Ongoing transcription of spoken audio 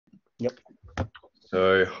Yep.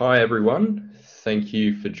 So, hi everyone. Thank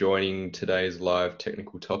you for joining today's live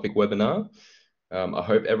technical topic webinar. I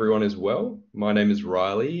hope everyone is well. My name is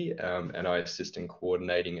Riley, and I assist in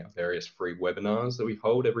coordinating our various free webinars that we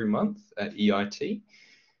hold every month at EIT.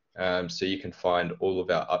 So you can find all of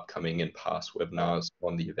our upcoming and past webinars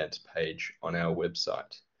on the events page on our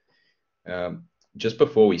website. Just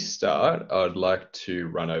before we start, I'd like to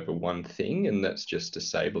run over one thing, and that's just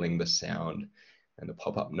disabling the sound and the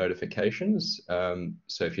pop-up notifications.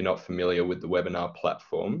 So if you're not familiar with the webinar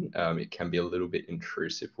platform, it can be a little bit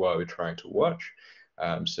intrusive while we're trying to watch.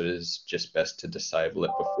 So it is just best to disable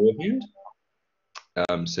it beforehand.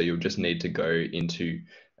 So you'll just need to go into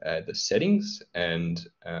the settings, and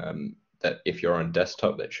that if you're on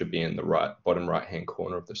desktop, that should be in the bottom right-hand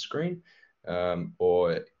corner of the screen,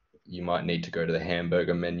 or you might need to go to the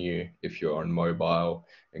hamburger menu if you're on mobile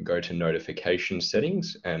and go to notification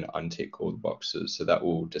settings and untick all the boxes. So that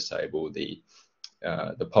will disable the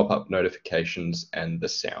pop-up notifications and the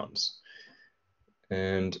sounds.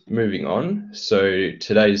 And moving on, so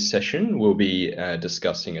today's session will be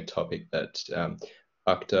discussing a topic that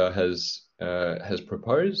Akhtar has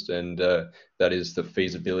proposed, and that is the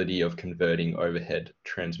feasibility of converting overhead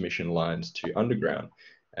transmission lines to underground.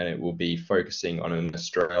 And it will be focusing on an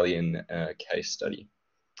Australian case study.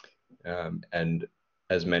 And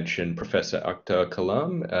as mentioned, Professor Akhtar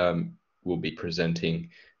Kalam will be presenting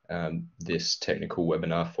this technical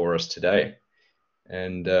webinar for us today.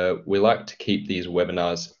 And we like to keep these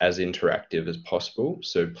webinars as interactive as possible.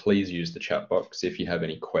 So please use the chat box if you have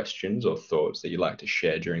any questions or thoughts that you'd like to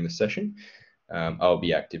share during the session. I'll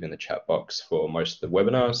be active in the chat box for most of the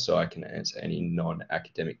webinars, so I can answer any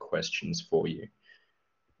non-academic questions for you.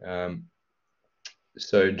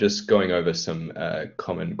 So just going over some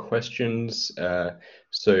common questions.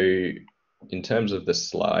 So in terms of the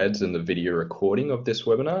slides and the video recording of this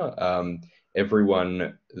webinar,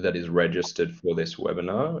 everyone that is registered for this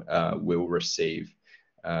webinar will receive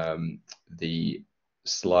the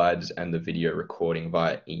slides and the video recording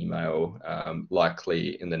via email,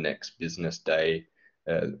 likely in the next business day,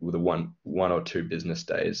 with one or two business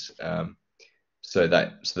days. So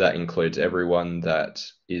that includes everyone that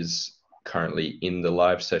is currently in the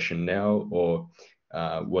live session now or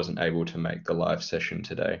wasn't able to make the live session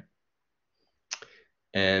today.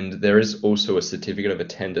 And there is also a certificate of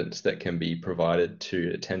attendance that can be provided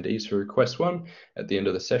to attendees who request one at the end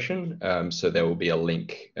of the session. So there will be a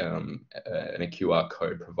link and a QR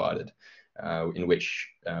code provided in which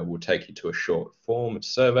will take you to a short form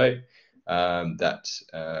survey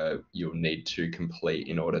that you'll need to complete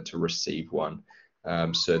in order to receive one.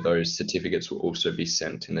 So those certificates will also be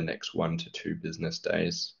sent in the next 1 to 2 business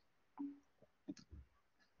days.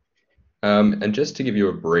 And just to give you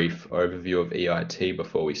a brief overview of EIT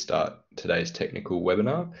before we start today's technical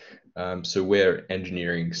webinar. So we're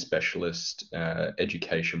engineering specialist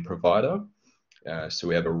education provider. So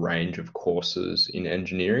we have a range of courses in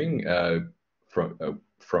engineering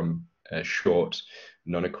from short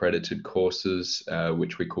non-accredited courses,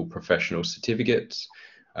 which we call professional certificates.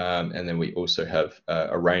 And then we also have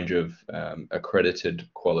a range of accredited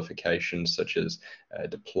qualifications such as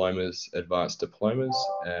diplomas, advanced diplomas,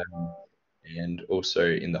 and also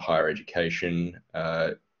in the higher education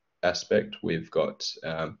aspect, we've got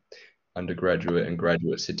undergraduate and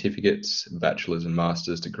graduate certificates, bachelor's and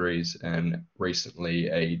master's degrees, and recently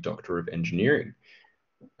a Doctor of Engineering.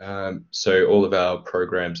 So all of our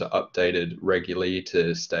programs are updated regularly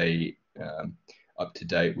to stay up to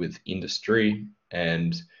date with industry,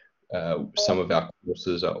 and some of our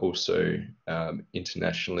courses are also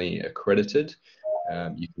internationally accredited.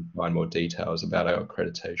 You can find more details about our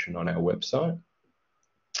accreditation on our website.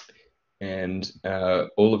 And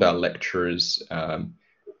all of our lecturers,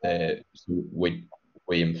 we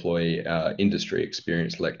employ industry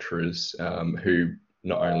experienced lecturers who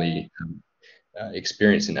not only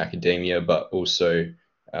experience in academia, but also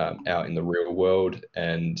out in the real world,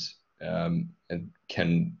 and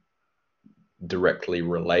can directly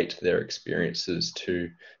relate their experiences to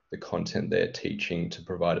the content they're teaching to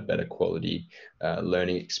provide a better quality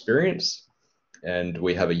learning experience. And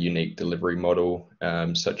we have a unique delivery model,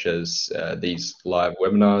 such as these live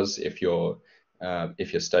webinars. If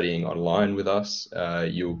you're studying online with us,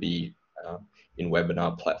 you'll be in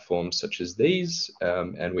webinar platforms such as these,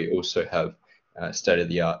 and we also have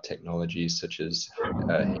state-of-the-art technologies such as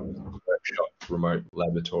workshops, remote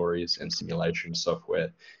laboratories, and simulation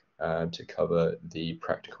software to cover the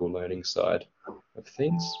practical learning side of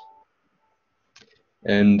things.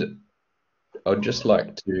 And I'd just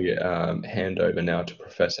like to hand over now to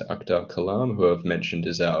Professor Akhtar Kalam, who I've mentioned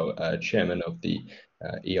is our chairman of the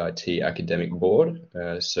EIT Academic Board.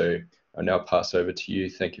 So I'll now pass over to you.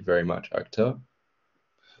 Thank you very much, Akhtar.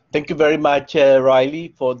 Thank you very much,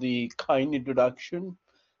 Riley, for the kind introduction.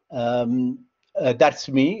 That's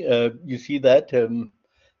me. You see that.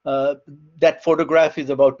 That photograph is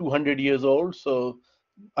about 200 years old, so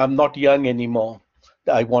I'm not young anymore.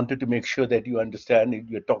 I wanted to make sure that you understand it.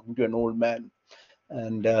 You're talking to an old man.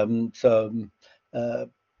 And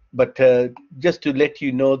but just to let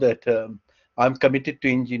you know that I'm committed to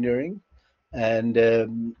engineering,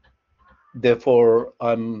 and therefore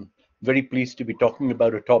I'm very pleased to be talking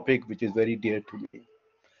about a topic which is very dear to me.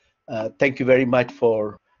 Thank you very much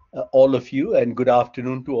for all of you, and good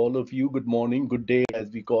afternoon to all of you. Good morning, good day, as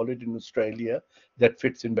we call it in Australia. That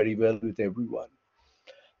fits in very well with everyone.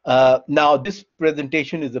 Now, this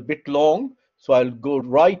presentation is a bit long, so I'll go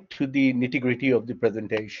right to the nitty-gritty of the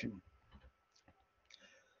presentation.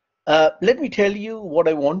 Let me tell you what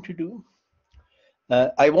I want to do.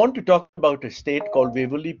 I want to talk about a state called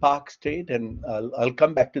Waverley Park State, and I'll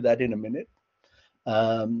come back to that in a minute.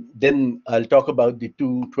 Then I'll talk about the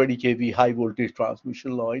 220 kV high voltage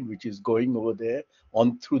transmission line, which is going over there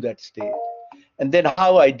on through that state. And then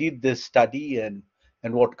how I did this study and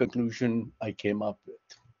what conclusion I came up with.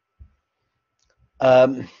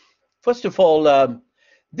 First of all,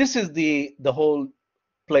 this is the whole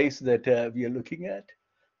place that we are looking at.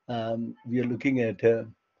 We are looking at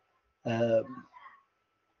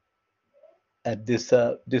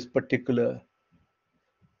this particular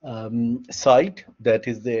site that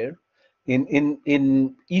is there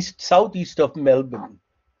in southeast of Melbourne.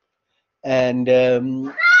 And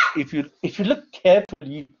if you look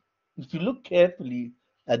carefully,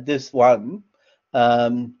 at this one,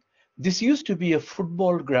 this used to be a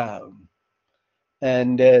football ground.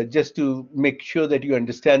 And just to make sure that you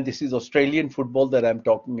understand, this is Australian football that I'm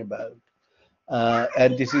talking about.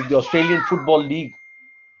 And this is the Australian Football League.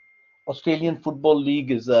 Australian Football League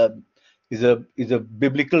is a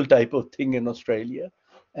biblical type of thing in Australia,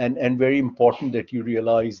 and very important that you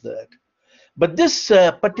realize that. But this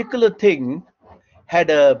particular thing had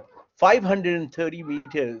a 530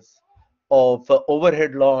 meters of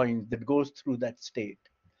overhead line that goes through that state,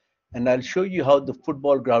 and I'll show you how the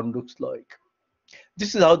football ground looks like.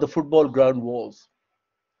 This is how the football ground was,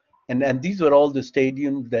 and these were all the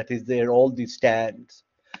stadiums that is there, all the stands.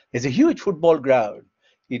 It's a huge football ground.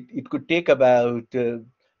 It could take about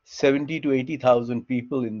 70 to 80,000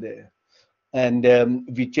 people in there. And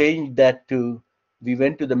we changed that to, we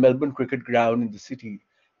went to the Melbourne Cricket Ground in the city,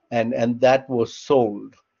 and that was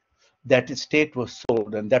sold. That estate was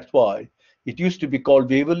sold, and that's why it used to be called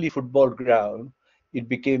Waverley Football Ground. It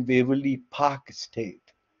became Waverley Park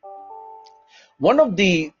Estate. One of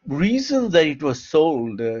the reasons that it was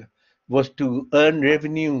sold was to earn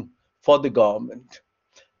revenue for the government.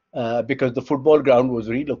 Because the football ground was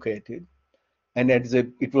relocated, and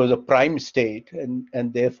it was a prime estate,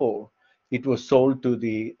 and therefore it was sold to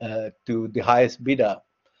the highest bidder,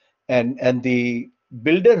 and the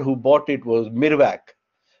builder who bought it was Mirvac.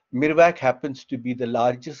 Mirvac happens to be the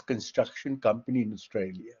largest construction company in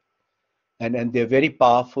Australia, and they're very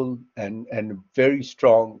powerful and very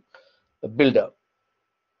strong builder.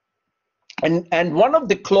 And one of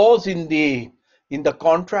the clause in the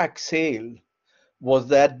contract sale was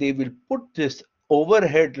that they will put this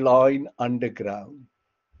overhead line underground.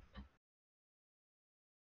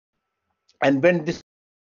 And when this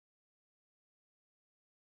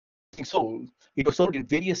sold, it was sold in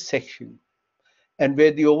various sections. And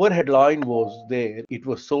where the overhead line was there, it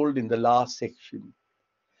was sold in the last section.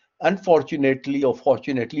 Unfortunately or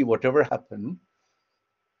fortunately, whatever happened,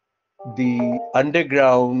 the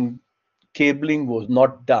underground cabling was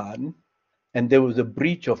not done, and there was a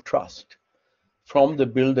breach of trust from the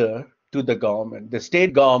builder to the government. The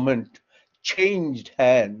state government changed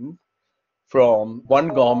hand from one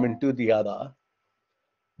government to the other.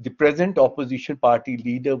 The present opposition party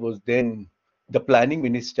leader was then the planning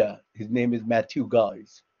minister. His name is Matthew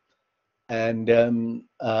Guys. And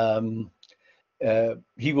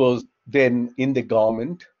he was then in the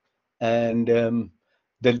government, and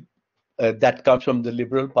that comes from the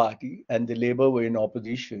Liberal Party, and the Labour were in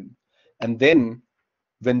opposition. And then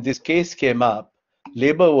when this case came up,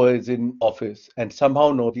 Labour was in office, and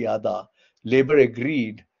somehow or the other, Labour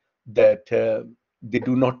agreed that they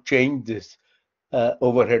do not change this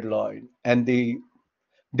overhead line. And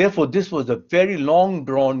therefore, this was a very long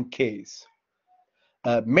drawn case.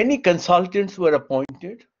 Many consultants were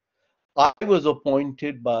appointed. I was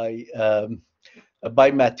appointed by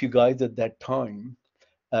Matthew Guys at that time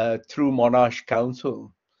through Monash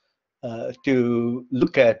Council. to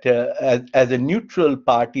look at as a neutral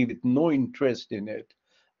party with no interest in it,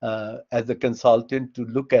 as a consultant to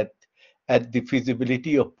look at the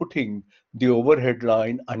feasibility of putting the overhead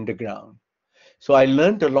line underground. So I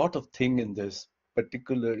learned a lot of things in this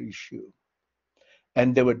particular issue.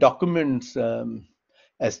 And there were documents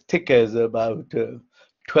as thick as about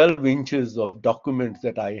 12 inches of documents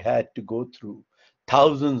that I had to go through,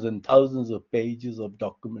 thousands and thousands of pages of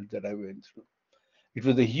documents that I went through. It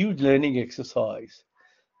was a huge learning exercise.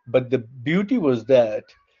 But the beauty was that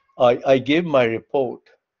I gave my report,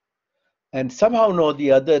 and somehow or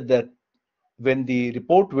the other, that when the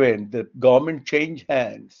report went, the government changed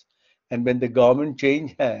hands. And when the government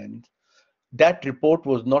changed hands, that report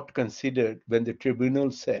was not considered when the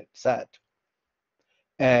tribunal sat.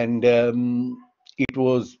 And it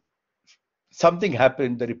was something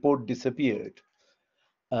happened, the report disappeared.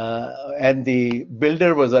 And the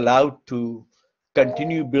builder was allowed to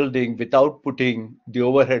continue building without putting the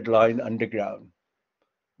overhead line underground,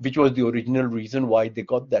 which was the original reason why they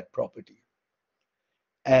got that property.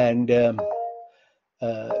 And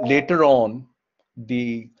later on,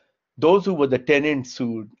 those who were the tenants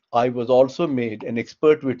sued, I was also made an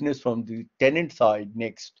expert witness from the tenant side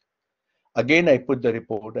next. Again, I put the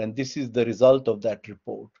report, and this is the result of that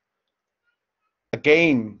report.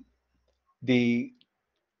 Again, the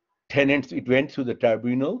tenants, it went through the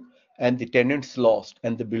tribunal, and the tenants lost,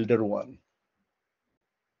 and the builder won.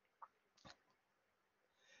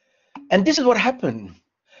 And this is what happened.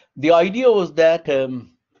 The idea was that, and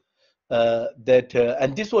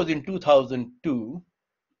this was in 2002,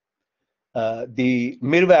 the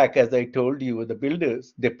Mirvac, as I told you, the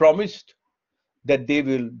builders, they promised that they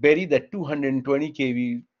will bury that 220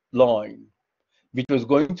 kV line, which was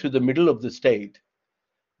going through the middle of the state,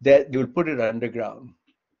 that they will put it underground.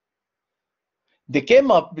 They came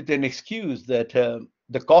up with an excuse that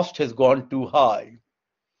the cost has gone too high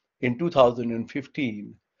in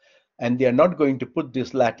 2015, and they are not going to put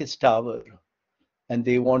this lattice tower, and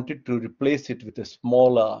they wanted to replace it with a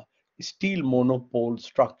smaller steel monopole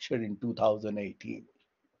structure in 2018.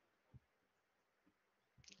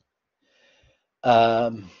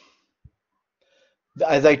 As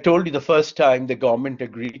I told you the first time, the government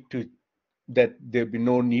agreed to that there'd be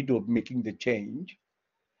no need of making the change.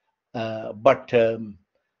 But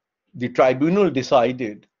the tribunal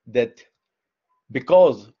decided that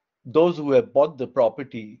because those who have bought the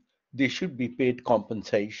property, they should be paid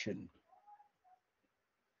compensation.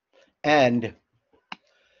 And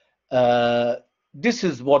this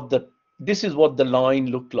is what the line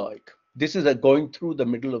looked like. This is going through the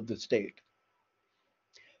middle of the state.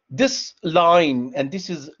 This line, and this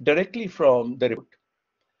is directly from the report,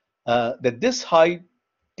 that this high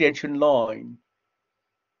tension line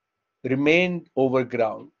remained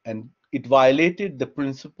overground, and it violated the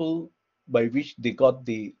principle by which they got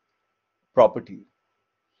the property.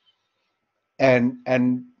 And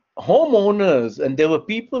homeowners, and there were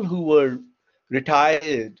people who were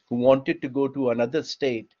retired who wanted to go to another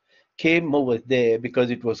state, came over there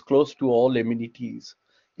because it was close to all amenities.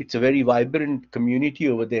 It's a very vibrant community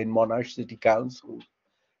over there in Monash City Council,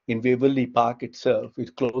 in Waverley Park itself,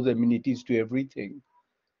 with close amenities to everything.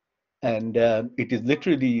 And it is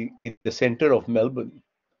literally in the center of Melbourne.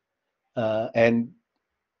 And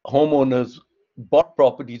homeowners bought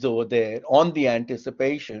properties over there on the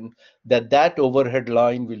anticipation that that overhead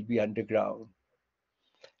line will be underground.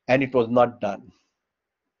 And it was not done.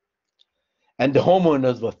 And the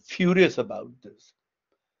homeowners were furious about this.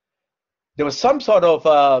 There was some sort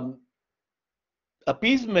of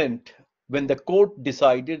appeasement when the court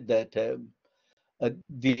decided that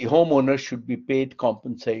the homeowners should be paid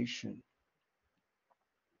compensation.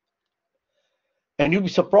 And you'll be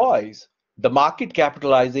surprised, the market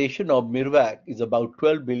capitalization of Mirvac is about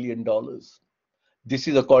 $12 billion. This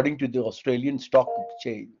is according to the Australian Stock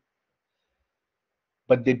Exchange.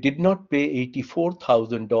 But they did not pay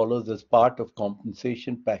 $84,000 as part of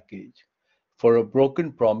compensation package for a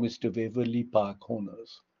broken promise to Waverley Park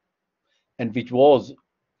owners, and which was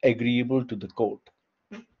agreeable to the court.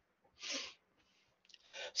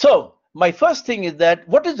 So my first thing is that,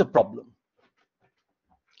 what is the problem?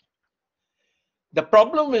 The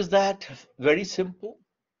problem is that, very simple.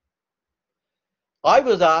 I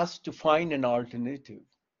was asked to find an alternative.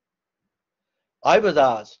 I was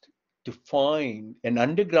asked to find an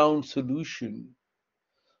underground solution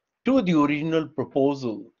to the original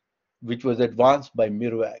proposal, which was advanced by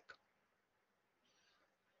Mirvac.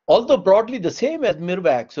 Although broadly the same as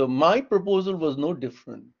Mirvac, so my proposal was no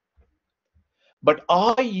different. But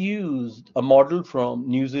I used a model from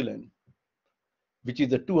New Zealand, which is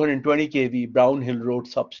the 220 kV Brown Hill Road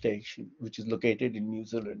substation, which is located in New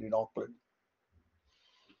Zealand, in Auckland.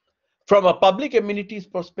 From a public amenities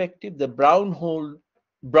perspective, the Brown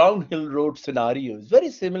Hill Road scenario is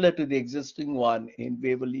very similar to the existing one in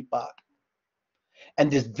Waverley Park,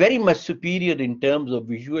 and is very much superior in terms of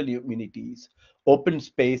visual amenities, open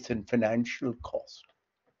space, and financial cost.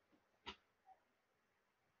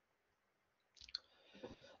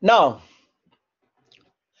 Now,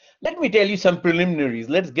 let me tell you some preliminaries.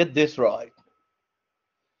 Let's get this right.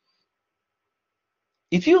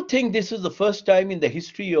 If you think this is the first time in the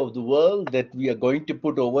history of the world that we are going to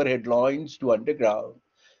put overhead lines to underground,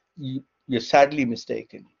 you're sadly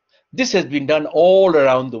mistaken. This has been done all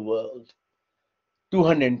around the world.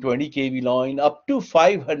 220 kV line up to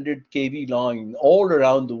 500 kV line all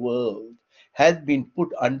around the world has been put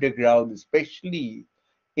underground, especially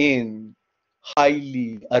in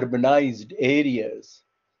highly urbanized areas,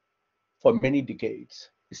 for many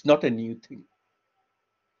decades. It's not a new thing.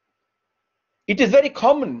 It is very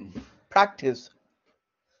common practice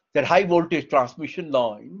that high voltage transmission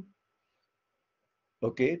line,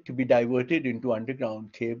 okay, to be diverted into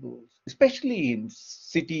underground cables, especially in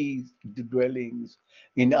cities dwellings,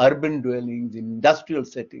 in urban dwellings, in industrial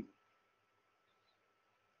settings.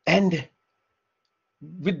 And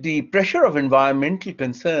with the pressure of environmental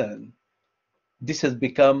concern, this has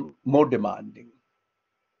become more demanding.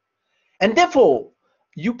 And therefore,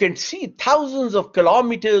 you can see thousands of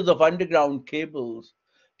kilometers of underground cables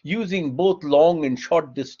using both long and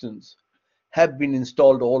short distance have been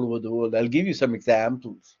installed all over the world. I'll give you some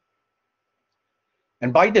examples.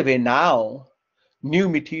 And by the way, now, new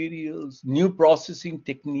materials, new processing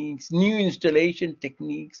techniques, new installation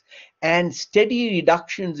techniques, and steady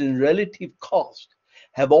reductions in relative cost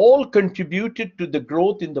have all contributed to the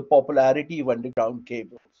growth in the popularity of underground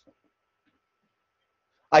cables.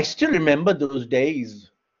 I still remember those days,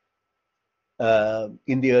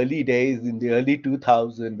 in the early days, in the early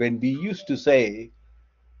 2000s, when we used to say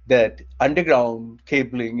that underground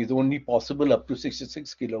cabling is only possible up to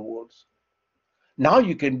 66 kilovolts. Now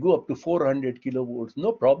you can go up to 400 kilovolts,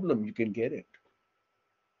 no problem, you can get it.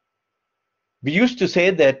 We used to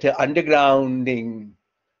say that undergrounding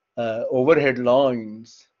overhead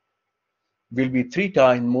lines will be 3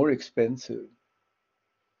 times more expensive.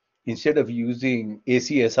 Instead of using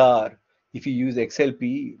ACSR, if you use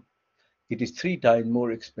XLPE, it is 3 times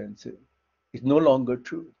more expensive. It's no longer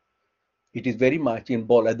true. It is very much in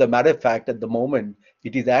ball. As a matter of fact, at the moment,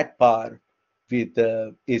 it is at par with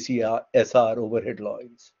ACSR overhead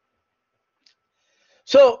lines.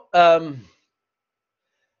 So,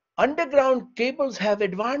 underground cables have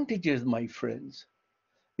advantages, my friends,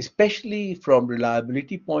 especially from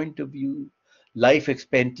reliability point of view, life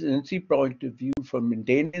expectancy point of view, from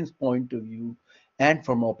maintenance point of view, and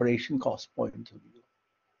from operation cost point of view.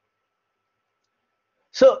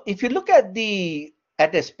 So if you look at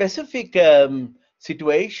a specific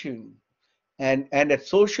situation and at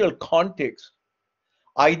social context,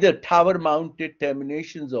 either tower mounted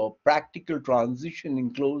terminations or practical transition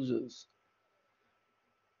enclosures,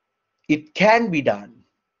 it can be done.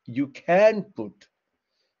 You can put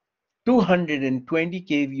 220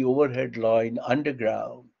 kV overhead line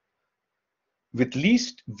underground with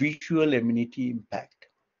least visual amenity impact.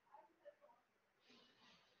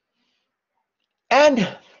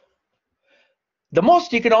 And the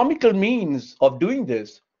most economical means of doing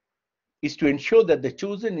this is to ensure that the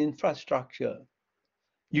chosen infrastructure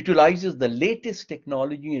utilizes the latest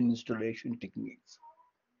technology and installation techniques.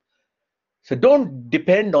 So don't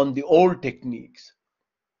depend on the old techniques.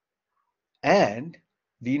 And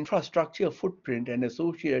the infrastructure footprint and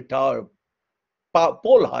associated tower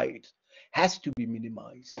pole heights has to be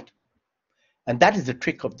minimized. And that is the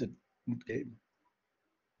trick of the game.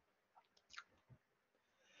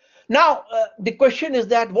 Now, the question is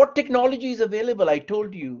that what technology is available? I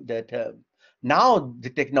told you that now the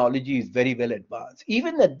technology is very well advanced.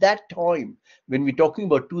 Even at that time, when we're talking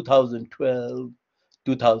about 2012,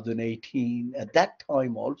 2018, at that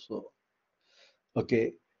time also,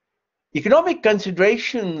 okay, economic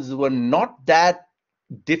considerations were not that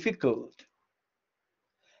difficult.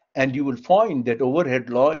 And you will find that overhead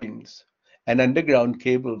lines and underground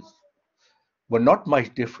cables were not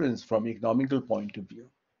much difference from economical point of view.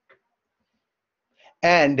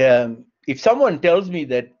 And if someone tells me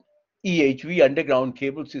that EHV underground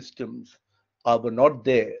cable systems were not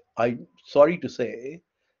there, I'm sorry to say,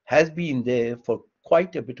 has been there for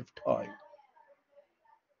quite a bit of time.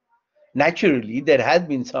 Naturally, there has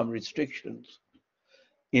been some restrictions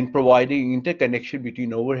in providing interconnection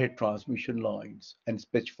between overhead transmission lines and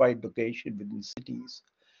specified location within cities,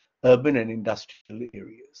 urban and industrial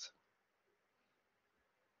areas.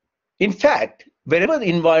 In fact, wherever the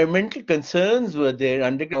environmental concerns were there,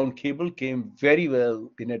 underground cable came very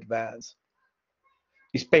well in advance,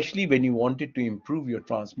 especially when you wanted to improve your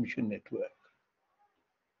transmission network.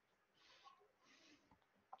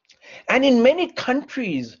 And in many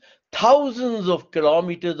countries, thousands of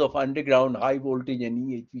kilometers of underground high voltage and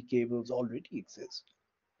EHV cables already exist.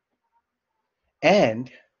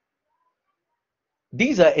 And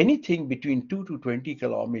these are anything between 2 to 20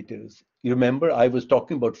 kilometers. You remember, I was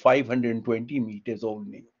talking about 520 meters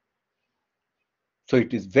only. So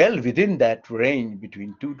it is well within that range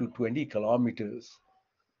between 2 to 20 kilometers.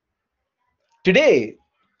 Today,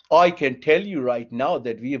 I can tell you right now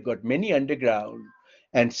that we have got many underground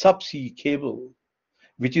and subsea cable,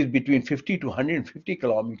 which is between 50 to 150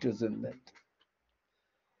 kilometers in length.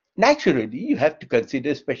 Naturally, you have to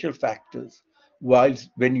consider special factors whilst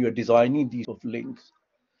when you are designing these of links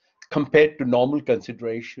compared to normal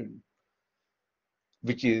consideration,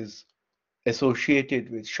 which is associated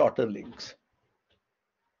with shorter links.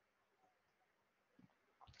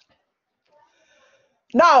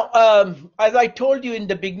 Now, as I told you in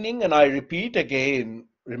the beginning, and I repeat again,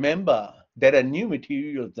 remember, there are new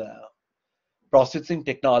materials now. Processing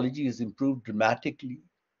technology has improved dramatically.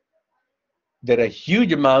 There are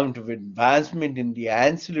huge amount of advancement in the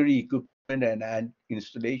ancillary equipment and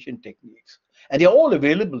installation techniques, and they're all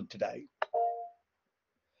available today.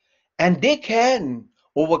 And they can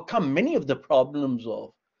overcome many of the problems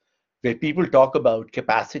of where people talk about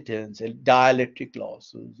capacitance and dielectric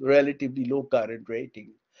losses, relatively low current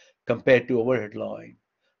rating compared to overhead line,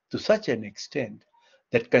 to such an extent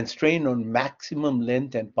that constraint on maximum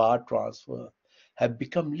length and power transfer have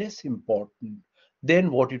become less important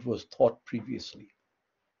than what it was thought previously.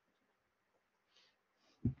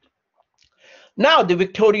 Now, the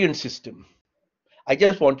Victorian system. I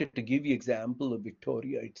just wanted to give you an example of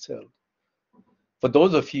Victoria itself. For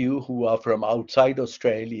those of you who are from outside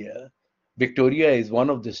Australia, Victoria is one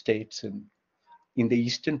of the states in the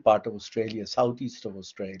eastern part of Australia, southeast of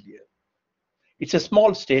Australia. It's a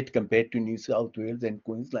small state compared to New South Wales and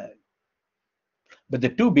Queensland. But the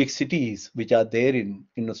two big cities which are there in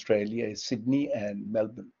Australia is Sydney and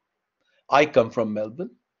Melbourne. I come from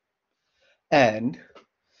Melbourne, and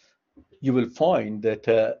you will find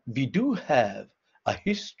that we do have a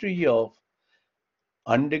history of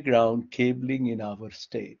underground cabling in our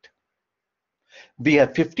state. We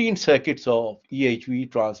have 15 circuits of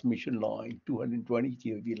EHV transmission line, 220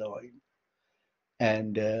 kV line,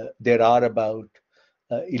 and there are about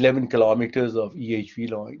 11 kilometers of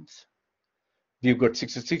EHV lines. We've got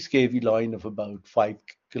 66 kV line of about 5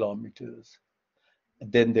 kilometers.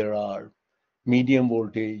 And then there are medium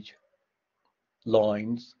voltage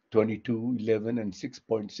lines, 22, 11, and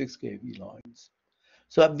 6.6 kV lines.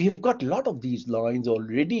 So we've got a lot of these lines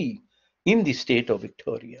already in the state of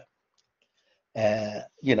Victoria.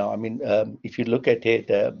 If you look at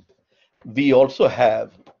it, we also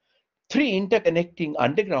have 3 interconnecting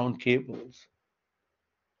underground cables,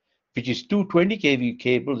 which is 2 20 kV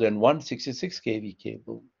cables and 1 66 kV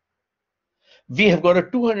cable. We have got a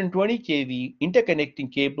 220 kV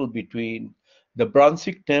interconnecting cable between the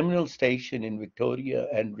Brunswick Terminal Station in Victoria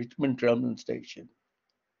and Richmond Terminal Station,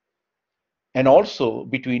 and also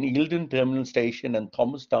between Eildon Terminal Station and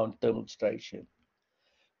Thomastown Terminal Station.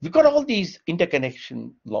 We've got all these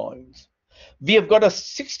interconnection lines. We have got a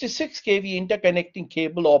 66 kV interconnecting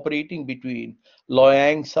cable operating between Loy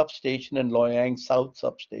Yang Substation and Loy Yang South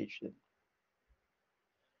Substation.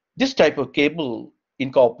 This type of cable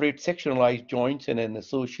incorporates sectionalized joints and an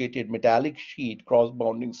associated metallic sheet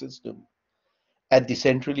cross-bonding system at the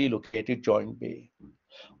centrally located joint bay.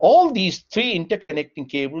 All these 3 interconnecting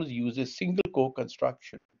cables use a single core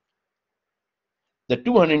construction. The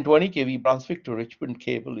 220 kV Brunswick to Richmond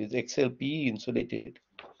cable is XLPE insulated,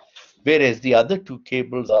 whereas the other 2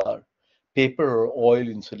 cables are paper or oil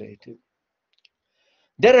insulated.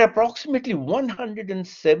 There are approximately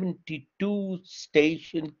 172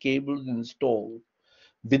 station cables installed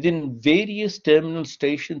within various terminal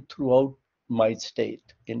stations throughout my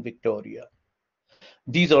state in Victoria.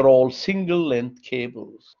 These are all single length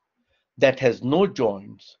cables that has no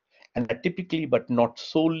joints and are typically but not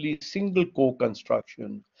solely single core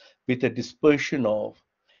construction with a dispersion of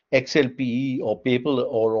XLPE or paper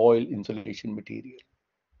or oil insulation material.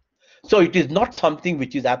 So it is not something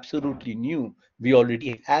which is absolutely new. We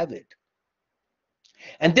already have it.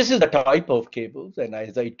 And this is the type of cables. And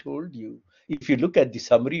as I told you, if you look at the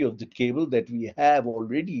summary of the cable that we have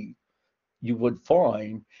already, you would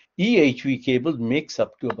find EHV cable makes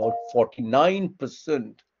up to about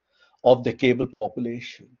 49% of the cable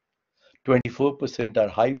population. 24% are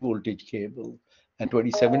high voltage cable and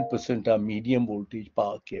 27% are medium voltage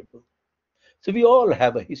power cable. So we all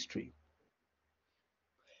have a history.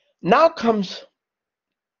 Now comes,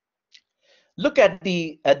 look at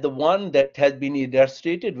the one that has been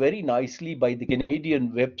illustrated very nicely by the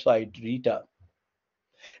Canadian website Rita,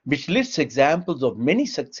 which lists examples of many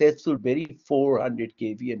successful very 400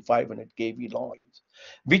 kV and 500 kV lines,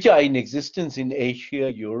 which are in existence in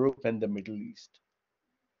Asia, Europe, and the Middle East.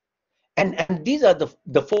 And these are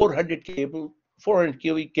the 400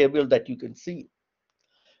 kV cable that you can see.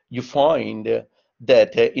 You find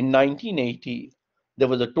that in 1980, there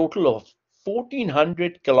was a total of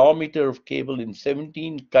 1,400 kilometers of cable in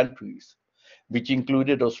 17 countries, which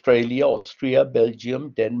included Australia, Austria, Belgium,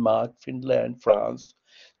 Denmark, Finland, France,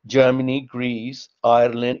 Germany, Greece,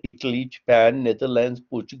 Ireland, Italy, Japan, Netherlands,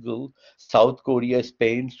 Portugal, South Korea,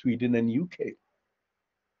 Spain, Sweden, and UK.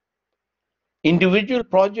 Individual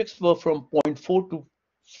projects were from zero point 0.4 to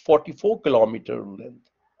 44 kilometer length,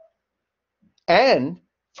 and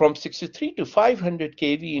from 63 to 500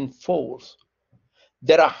 kV in force.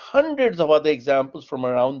 There are hundreds of other examples from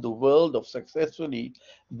around the world of successfully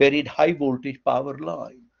buried high voltage power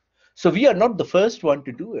line. So we are not the first one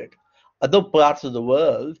to do it. Other parts of the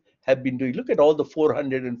world have been doing. Look at all the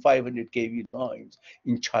 400 and 500 kV lines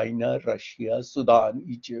in China, Russia, Sudan,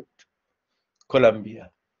 Egypt, Colombia.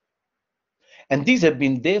 And these have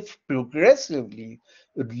been there progressively.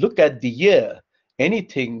 Look at the year,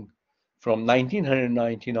 anything from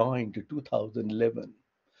 1999 to 2011.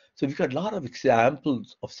 So we've got a lot of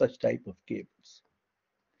examples of such type of cables.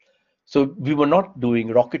 So we were not doing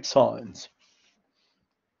rocket science.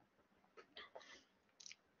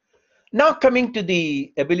 Now coming to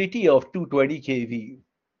the ability of 220 kV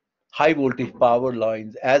high voltage power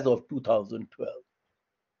lines as of 2012.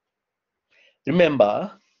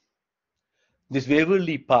 Remember, this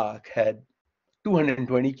Waverley Park had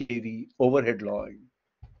 220 kV overhead line,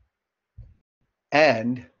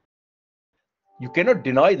 and you cannot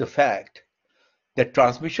deny the fact that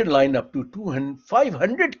transmission line up to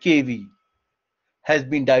 500 kV has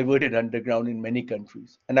been diverted underground in many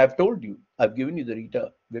countries. And I've told you, I've given you the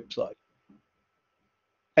Rita website.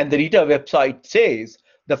 And the Rita website says,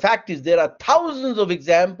 the fact is there are thousands of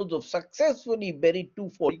examples of successfully buried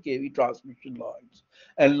 240 kV transmission lines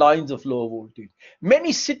and lines of low voltage.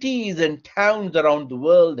 Many cities and towns around the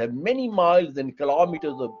world have many miles and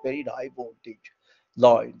kilometers of buried high voltage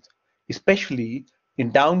lines, especially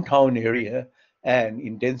in downtown area and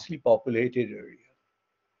in densely populated area.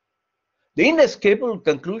 The inescapable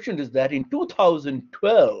conclusion is that in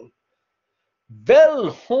 2012,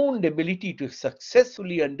 well-honed ability to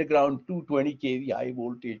successfully underground 220 kV high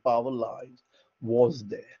voltage power lines was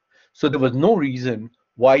there. So there was no reason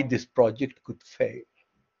why this project could fail.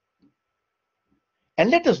 And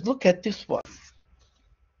let us look at this one,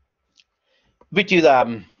 which is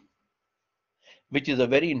a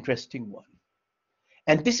very interesting one.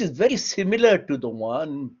 And this is very similar to the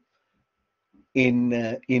one in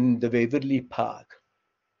the Waverley Park.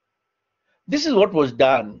 This is what was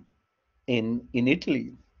done in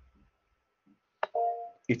Italy.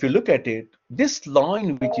 If you look at it, this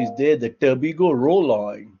line which is there, the Turbigo row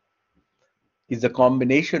line, is a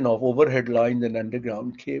combination of overhead lines and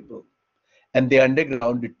underground cable. And they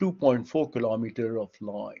undergrounded 2.4 kilometer of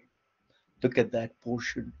line. Look at that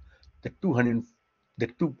portion, the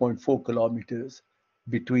 2.4 kilometers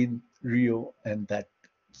between Rio and that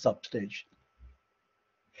substation.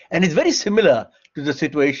 And it's very similar to the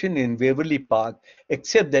situation in Waverley Park,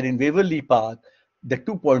 except that in Waverley Park, the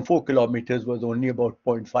 2.4 kilometers was only about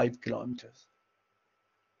 0.5 kilometers.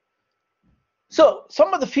 So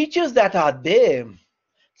some of the features that are there,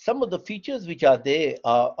 some of the features which are there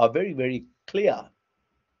are very, very clear.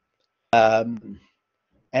 And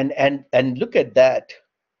look at that.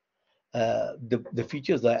 The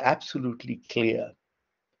features are absolutely clear.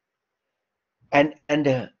 And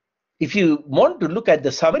if you want to look at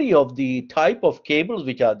the summary of the type of cables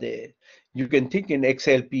which are there, you can think in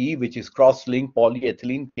XLPE, which is cross-linked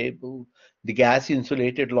polyethylene cable, the gas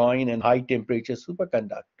insulated line, and high temperature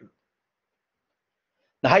superconductor.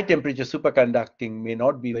 The high temperature superconducting may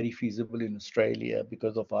not be very feasible in Australia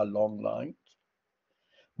because of our long lines.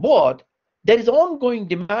 But there is ongoing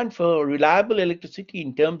demand for reliable electricity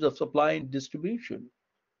in terms of supply and distribution.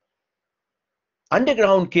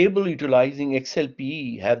 Underground cable utilizing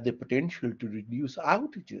XLPE have the potential to reduce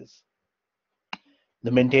outages,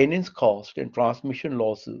 the maintenance cost, and transmission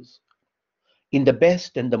losses in the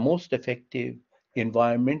best and the most effective,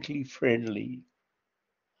 environmentally friendly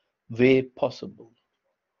way possible.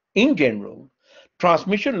 In general,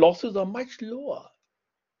 transmission losses are much lower.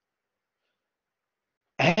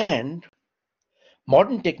 And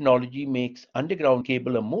modern technology makes underground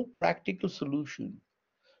cable a more practical solution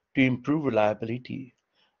to improve reliability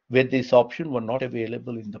where this option was not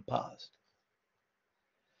available in the past.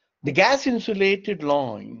 The gas insulated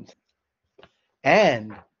lines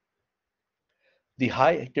and the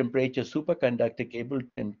high temperature superconductor cable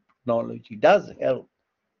technology does help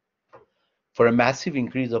for a massive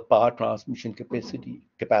increase of power transmission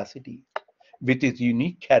capacity with its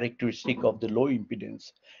unique characteristic of the low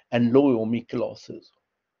impedance and low ohmic losses.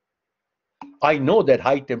 I know that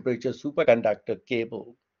high temperature superconductor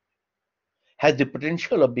cable has the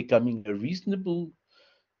potential of becoming a reasonable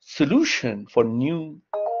solution for new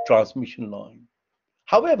transmission line.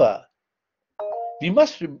 However, we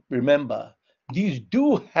must remember these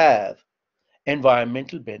do have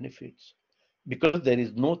environmental benefits because there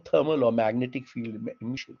is no thermal or magnetic field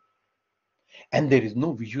emission and there is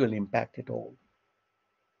no visual impact at all.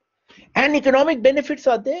 And economic benefits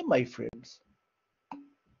are there, my friends,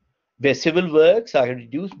 where civil works are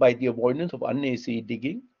reduced by the avoidance of unnecessary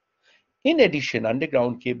digging. In addition,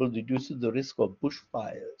 underground cable reduces the risk of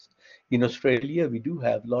bushfires. In Australia, we do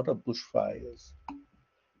have a lot of bushfires,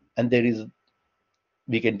 and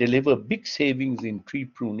we can deliver big savings in tree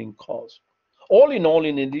pruning costs. All in all,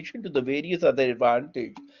 in addition to the various other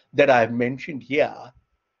advantages that I have mentioned here,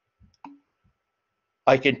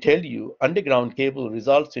 I can tell you underground cable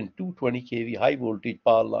results in 220 kV high voltage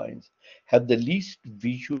power lines have the least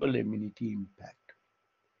visual amenity impact.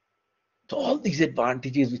 So all these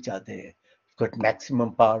advantages which are there, you've got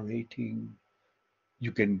maximum power rating,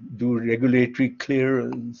 you can do regulatory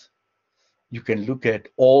clearance, you can look at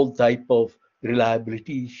all type of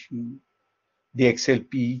reliability issue, the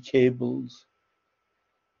XLPE cables,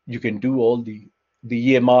 you can do all the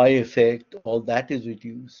EMI effect, all that is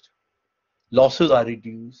reduced, losses are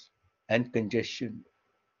reduced, and congestion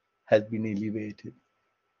has been alleviated.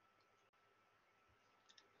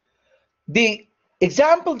 The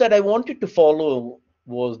example that I wanted to follow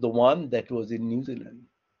was the one that was in New Zealand.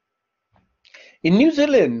 In New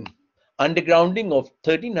Zealand, undergrounding of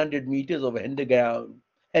 1,300 meters of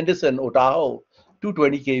Henderson Otago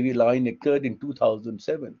 220 kV line occurred in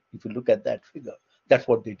 2007. If you look at that figure, that's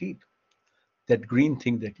what they did. That green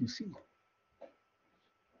thing that you see.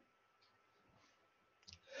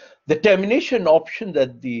 The termination option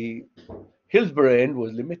at the Hillsborough end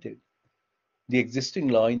was limited. The existing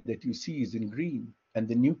line that you see is in green, and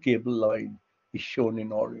the new cable line is shown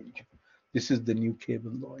in orange. This is the new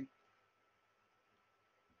cable line.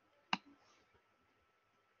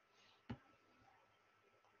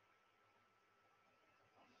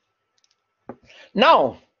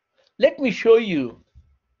 Now, let me show you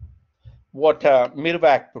what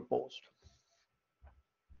Mirvac proposed.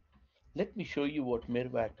 Let me show you what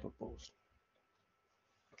Mirvac proposed.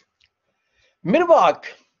 Mirvac,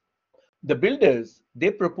 the builders,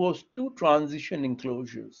 they proposed two transition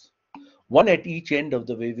enclosures, one at each end of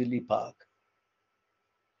the Waverley Park.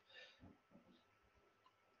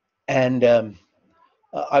 And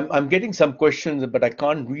I'm getting some questions, but I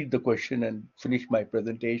can't read the question and finish my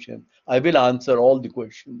presentation. I will answer all the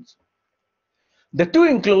questions. The two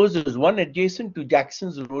enclosures, one adjacent to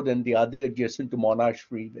Jackson's Road and the other adjacent to Monash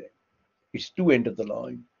Freeway. It's two ends of the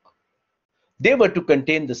line. They were to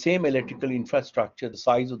contain the same electrical infrastructure, the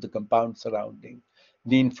size of the compound surrounding.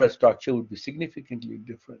 The infrastructure would be significantly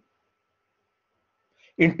different.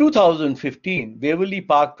 In 2015, Waverley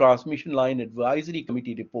Park Transmission Line Advisory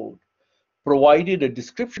Committee report provided a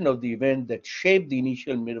description of the event that shaped the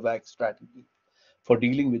initial Mirvac strategy for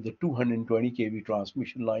dealing with the 220 kV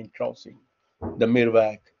transmission line crossing the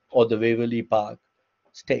Mirvac or the Waverley Park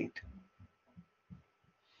state.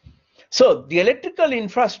 So the electrical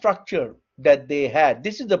infrastructure that they had,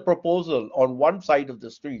 this is the proposal on one side of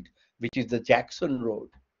the street, which is the Jackson Road.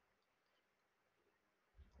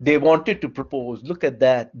 They wanted to propose, look at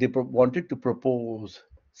that, they wanted to propose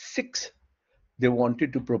six. They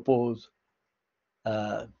wanted to propose,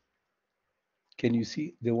 can you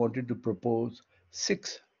see? They wanted to propose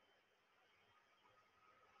six.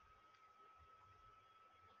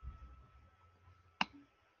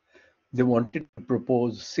 They wanted to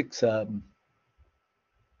propose six. That's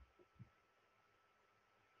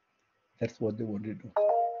what they wanted to do.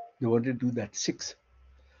 They wanted to do that six.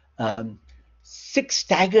 Six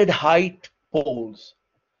staggered height poles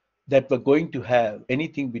that were going to have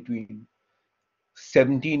anything between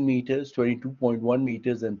 17 meters, 22.1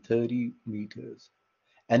 meters, and 30 meters.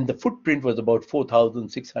 And the footprint was about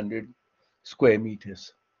 4,600 square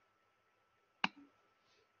meters.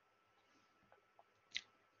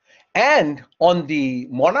 And on the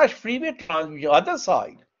Monash Freeway transmission other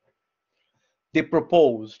side, they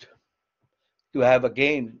proposed to have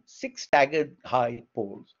again six staggered height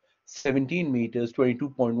poles, 17 meters,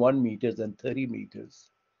 22.1 meters, and 30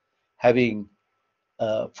 meters. having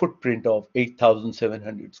a footprint of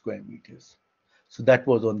 8,700 square meters. So that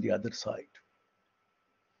was on the other side.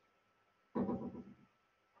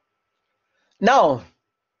 Now,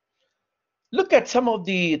 look at some of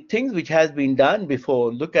the things which has been done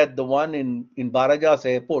before. Look at the one in Barajas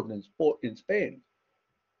Airport in Spain.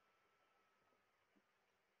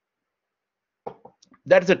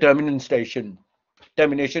 That's a termination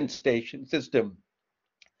station system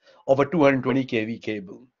of a 220 kV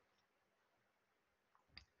cable.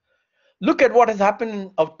 Look at what has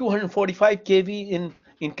happened of 245 kV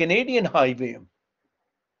in Canadian highway.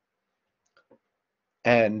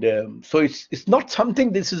 And so it's not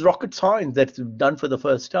something, this is rocket science that's done for the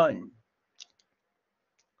first time.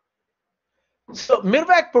 So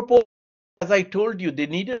Mirvac proposed, as I told you, they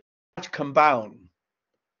needed a large compound.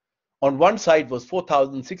 On one side was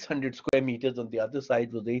 4,600 square meters, on the other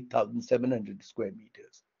side was 8,700 square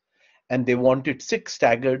meters. And they wanted 6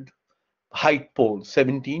 staggered height poles,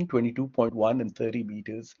 17, 22.1, and 30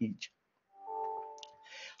 meters each.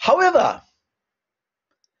 However,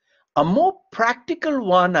 a more practical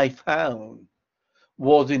one I found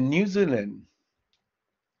was in New Zealand.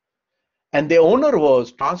 And the owner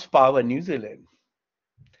was Transpower New Zealand.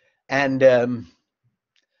 And there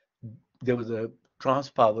was a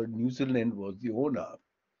Transpower New Zealand was the owner.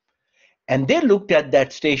 And they looked at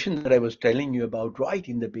that station that I was telling you about right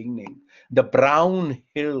in the beginning, the Brown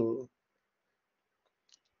Hill.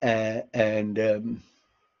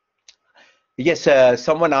 Yes,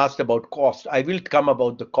 someone asked about cost. I will come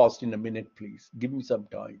about the cost in a minute, please. Give me some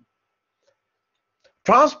time.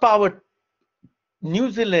 Transpower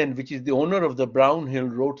New Zealand, which is the owner of the Brown Hill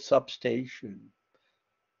Road substation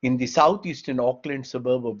in the southeastern Auckland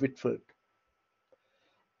suburb of Whitford.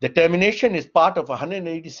 The termination is part of a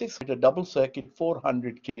 186-meter double circuit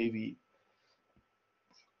 400 kV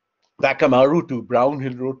Wakamaru to Brown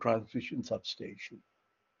Hill Road transmission substation.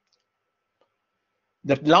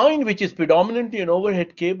 The line, which is predominantly an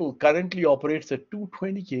overhead cable, currently operates at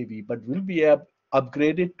 220 kV, but will be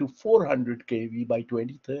upgraded to 400 kV by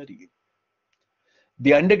 2030.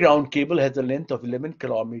 The underground cable has a length of 11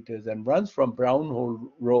 kilometers and runs from Brown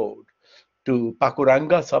Hill Road to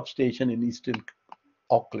Pakuranga substation in eastern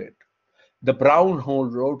Auckland. The Brown Hill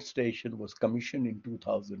Road station was commissioned in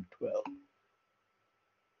 2012.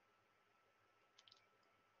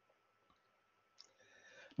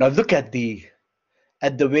 Now look at the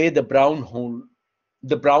way the Brown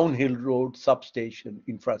Hill Road substation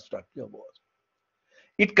infrastructure was.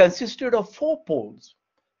 It consisted of 4 poles.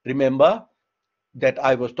 Remember that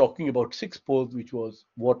I was talking about 6 poles, which was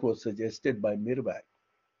what was suggested by Mirvac.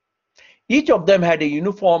 Each of them had a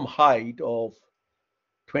uniform height of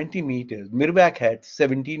 20 meters. Mirvac had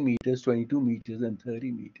 17 meters, 22 meters, and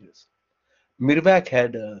 30 meters. Mirvac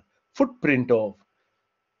had a footprint of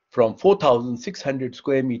from 4,600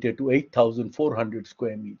 square meter to 8,400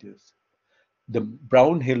 square meters. The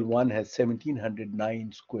Brown Hill one has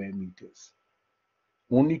 1,709 square meters.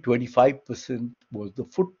 Only 25% was the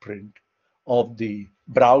footprint of the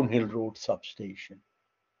Brown Hill Road substation.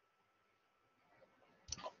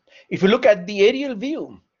 If you look at the aerial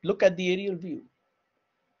view,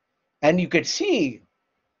 and you can see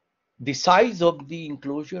the size of the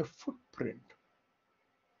enclosure footprint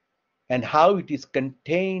and how it is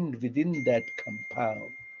contained within that compound.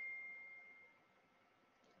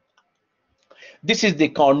 This is the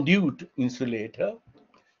conduit insulator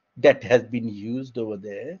that has been used over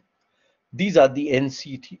there. These are the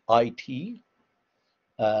NCIT,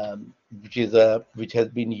 which has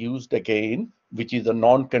been used again, which is a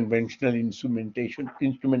non-conventional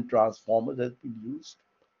instrument transformer that has been used.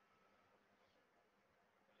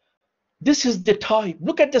 This is the type.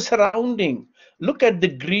 Look at the surrounding. Look at the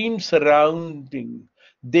green surrounding.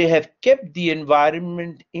 They have kept the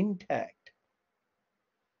environment intact.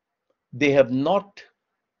 They have not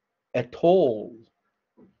at all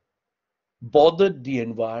bothered the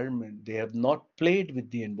environment. They have not played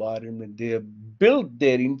with the environment. They have built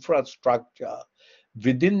their infrastructure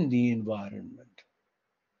within the environment.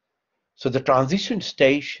 So the transition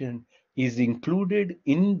station is included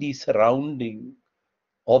in the surrounding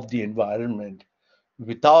of the environment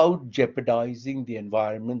without jeopardizing the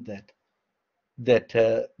environment that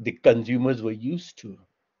the consumers were used to.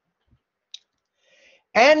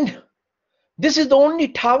 And this is the only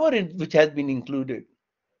tower which has been included.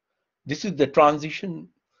 This is the transition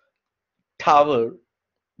tower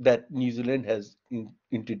that New Zealand has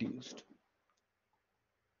introduced.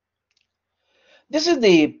 This is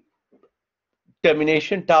the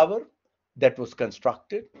termination tower that was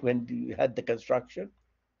constructed when you had the construction,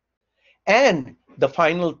 and the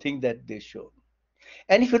final thing that they showed.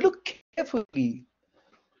 And if you look carefully,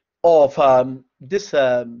 of this,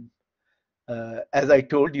 as I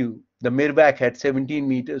told you, the Mirvac had 17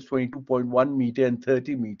 meters, 22.1 meter, and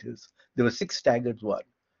 30 meters. There were 6 staggered ones.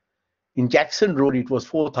 In Jackson Road, it was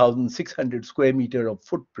 4,600 square meter of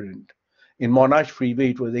footprint. In Monash Freeway,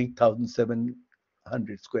 it was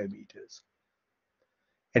 8,700 square meters.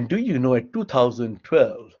 And do you know, at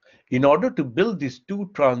 2012, in order to build this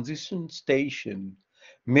 2 transition station,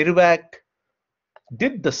 Mirvac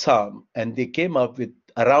did the sum and they came up with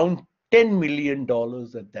around $10 million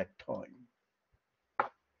at that time.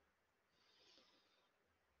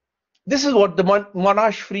 This is what the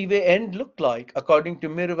Monash Freeway end looked like according to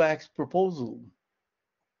Mirvac's proposal.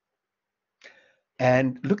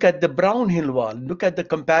 And look at the Brownhill one. Look at the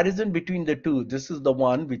comparison between the two. This is the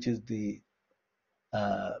one which is the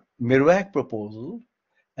Mirvac proposal,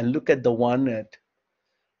 and look at the one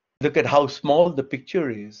look at how small the picture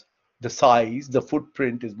is. The size, the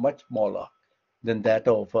footprint is much smaller than that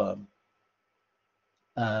of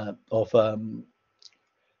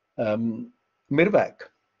Mirvac.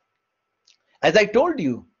 As I told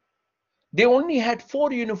you, they only had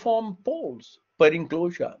 4 uniform poles per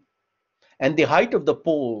enclosure, and the height of the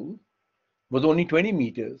pole was only 20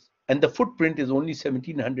 meters, and the footprint is only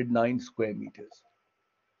 1,709 square meters.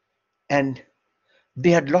 And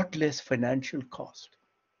they had a lot less financial cost.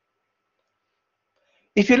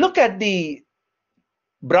 If you look at the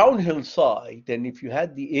Brownhill site, and if you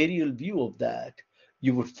had the aerial view of that,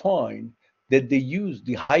 you would find that they used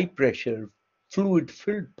the high pressure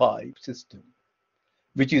fluid-filled pipe system,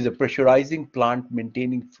 which is a pressurizing plant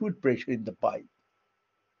maintaining fluid pressure in the pipe.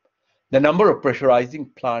 The number of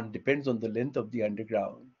pressurizing plant depends on the length of the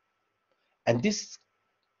underground, and this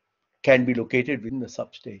can be located within the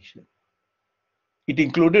substation. It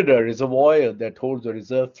included a reservoir that holds a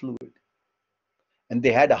reserve fluid, and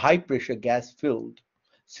they had a high pressure gas filled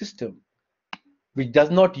system which does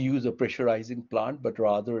not use a pressurizing plant but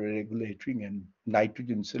rather a regulating and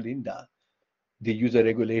nitrogen cylinder. They use a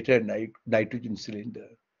regulator and nitrogen cylinder.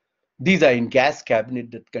 These are in gas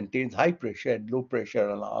cabinet that contains high pressure and low pressure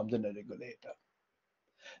alarms and a regulator.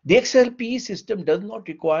 The XLPE system does not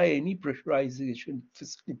require any pressurization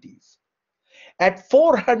facilities. At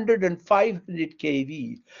 400 and 500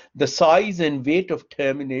 kV, the size and weight of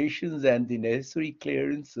terminations and the necessary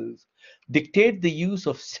clearances dictate the use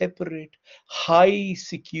of separate high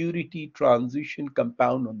security transition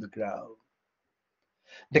compound on the ground.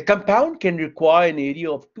 The compound can require an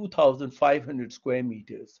area of 2,500 square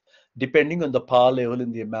meters, depending on the power level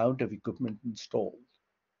and the amount of equipment installed.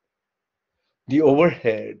 The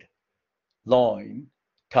overhead line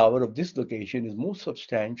tower of this location is more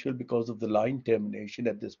substantial because of the line termination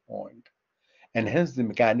at this point, and hence the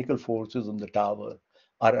mechanical forces on the tower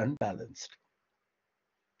are unbalanced.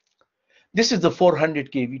 This is the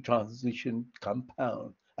 400 kV transition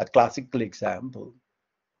compound, a classical example.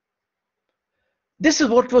 This is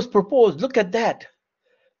what was proposed. Look at that.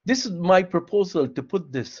 This is my proposal to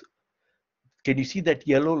put this. Can you see that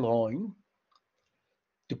yellow line?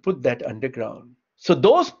 To put that underground. So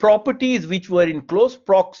those properties which were in close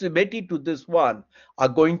proximity to this one are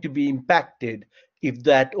going to be impacted if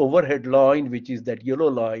that overhead line, which is that yellow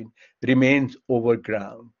line, remains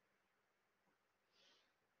overground.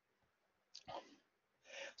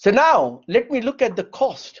 So now let me look at the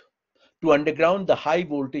cost to underground the high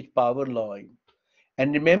voltage power line.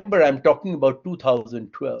 And remember, I'm talking about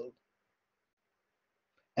 2012.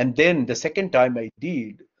 And then the second time I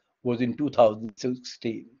did was in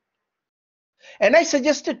 2016. And I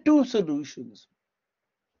suggested 2 solutions.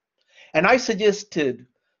 And I suggested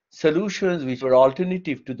solutions which were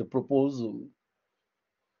alternative to the proposal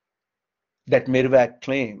that Mirvac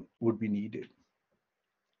claimed would be needed.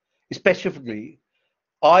 Specifically,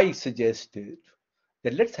 I suggested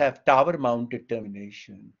that let's have tower-mounted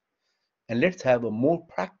termination and let's have a more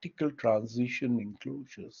practical transition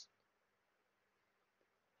enclosures.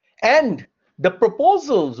 And the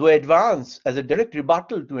proposals were advanced as a direct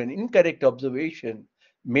rebuttal to an incorrect observation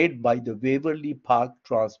made by the Waverley Park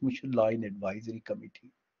Transmission Line Advisory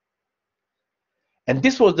Committee. And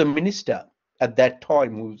this was the minister at that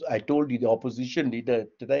time, who I told you, the opposition leader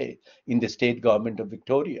today in the state government of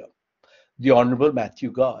Victoria, the Honorable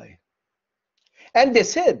Matthew Guy. And they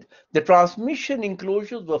said the transmission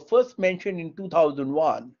enclosures were first mentioned in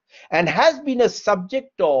 2001 and has been a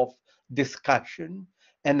subject of discussion,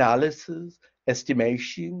 analysis,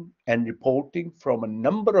 estimation, and reporting from a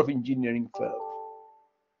number of engineering firms.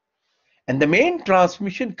 And the main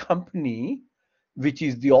transmission company, which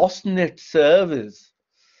is the AusNet service,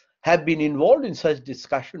 have been involved in such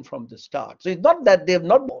discussion from the start. So it's not that they have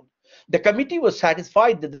not involved. The committee was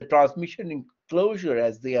satisfied that the transmission enclosure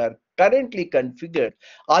as they are currently configured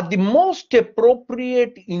are the most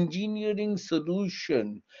appropriate engineering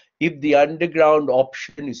solution if the underground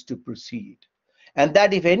option is to proceed. And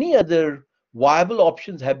that if any other viable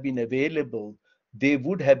options have been available, they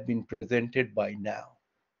would have been presented by now.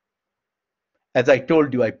 As I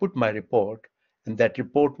told you, I put my report, and that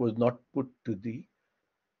report was not put to the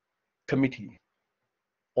committee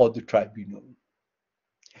or the tribunal.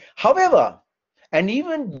 However, and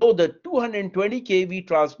even though the 220 kV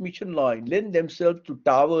transmission line lend themselves to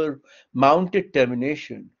tower mounted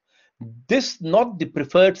termination, this is not the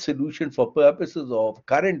preferred solution for purposes of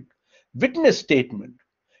current witness statement.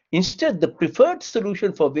 Instead, the preferred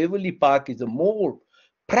solution for Waverley Park is a more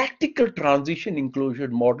practical transition enclosure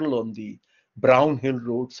model on the Brown Hill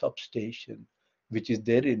Road substation, which is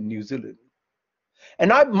there in New Zealand.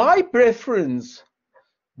 And my preference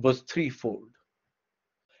was threefold.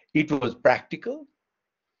 It was practical,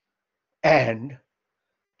 and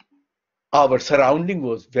our surrounding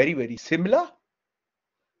was very, very similar,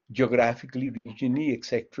 geographically, regionally,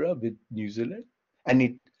 etc., with New Zealand.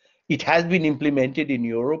 And it has been implemented in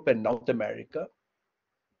Europe and North America.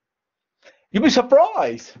 You'll be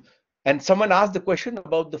surprised. And someone asked the question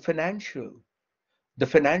about the financial. The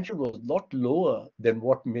financial was a lot lower than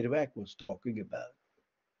what Mirvac was talking about.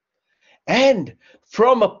 And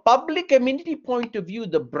from a public amenity point of view,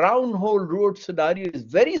 the Brown Hole Road scenario is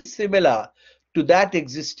very similar to that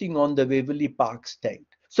existing on the Waverley Park state.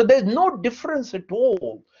 So there's no difference at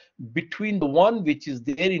all between the one which is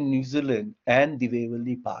there in New Zealand and the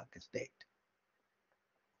Waverley Park estate.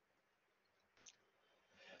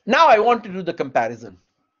 Now I want to do the comparison.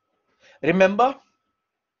 Remember,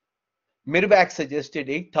 Mirvac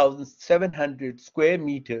suggested 8,700 square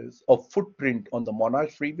meters of footprint on the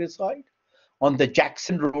Monash Freeway side. On the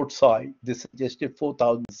Jackson Road side, they suggested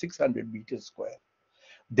 4,600 meters square.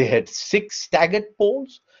 They had 6 staggered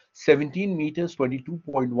poles, 17 meters,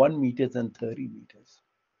 22.1 meters, and 30 meters.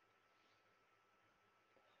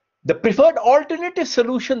 The preferred alternative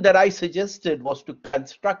solution that I suggested was to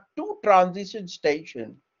construct 2 transition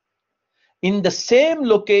stations in the same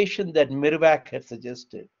location that Mirvac had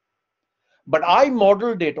suggested. But I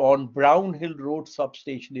modeled it on Brown Hill Road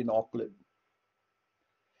substation in Auckland.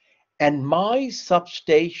 And my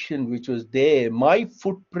substation, which was there, my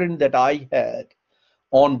footprint that I had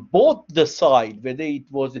on both the side, whether it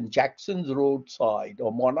was in Jackson's Road side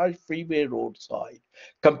or Monash Freeway Road side,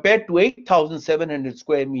 compared to 8,700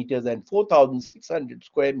 square meters and 4,600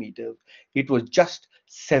 square meters, it was just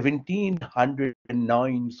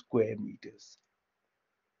 1,709 square meters.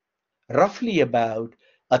 Roughly about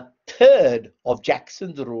a third of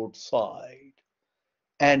Jackson's Road side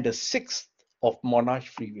and a sixth of Monash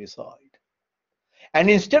Freeway side.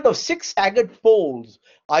 And instead of 6 staggered poles,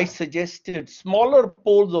 I suggested smaller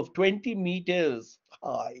poles of 20 meters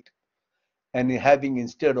height. And having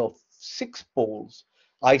instead of 6 poles,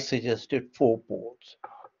 I suggested 4 poles.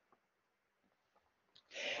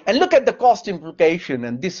 And look at the cost implication,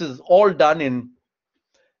 and this is all done in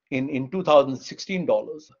 2016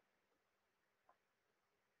 dollars.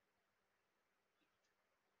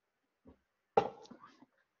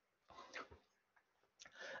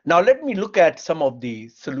 Now let me look at some of the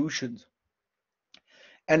solutions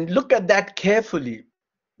and look at that carefully,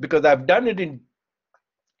 because I've done it in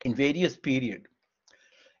various periods.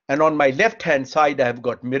 And on my left-hand side, I've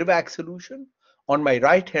got Mirvac solution. On my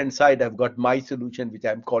right-hand side, I've got my solution, which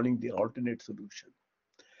I'm calling the alternate solution.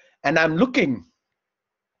 And I'm looking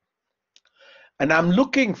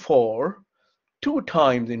for 2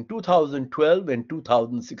 times in 2012 and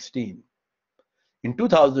 2016. In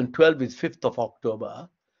 2012 is 5th of October.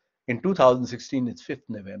 In 2016, it's 5th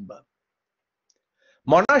November.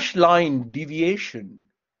 Monash line deviation,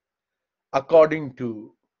 according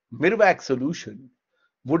to Mirvac solution,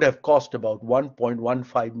 would have cost about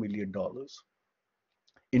 $1.15 million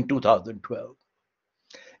in 2012.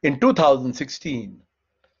 In 2016,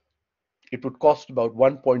 it would cost about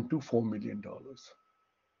 $1.24 million.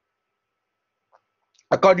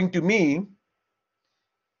 According to me,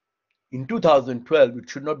 in 2012, it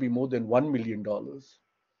should not be more than $1 million.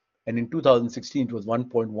 And in 2016, it was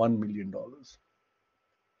 $1.1 million.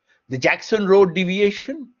 The Jackson Road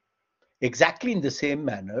deviation, exactly in the same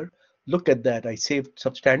manner. Look at that. I saved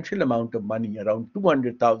substantial amount of money, around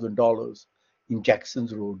 $200,000 in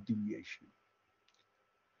Jackson's Road deviation.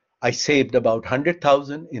 I saved about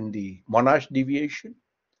 $100,000 in the Monash deviation.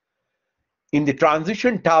 In the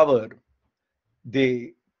transition tower,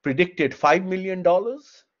 they predicted $5 million.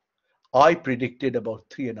 I predicted about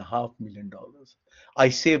 $3.5 million. I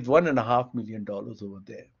saved $1.5 million over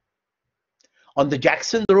there. On the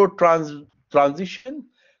Jackson Road transition,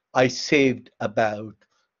 I saved about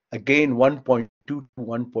Again, 1.2 to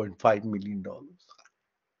 1.5 million dollars.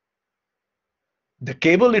 The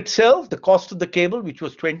cable itself, the cost of the cable, which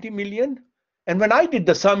was 20 million, and when I did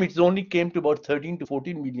the sum, it only came to about 13 to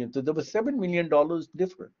 14 million. So there was $7 million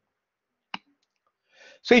different.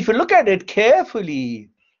 So if you look at it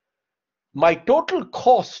carefully, my total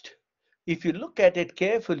cost, if you look at it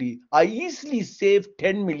carefully, I easily saved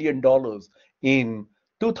 $10 million in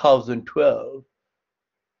 2012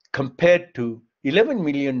 compared to $11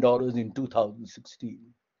 million in 2016.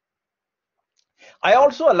 I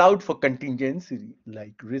also allowed for contingency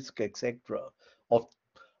like risk, etc., of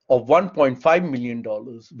 $1.5 million,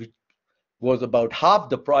 which was about half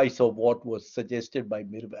the price of what was suggested by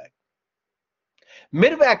Mirvac.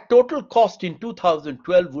 Mirvac total cost in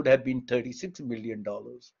 2012 would have been $36 million,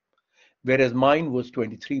 whereas mine was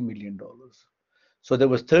 $23 million. So there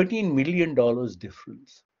was $13 million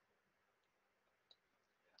difference.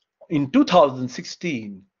 In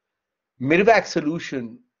 2016, Mirvac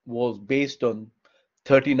solution was based on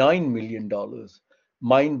 $39 million.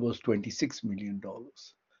 Mine was $26 million.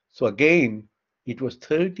 So again, it was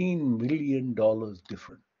 $13 million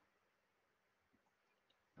different.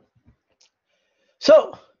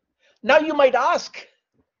 So now you might ask,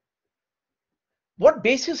 what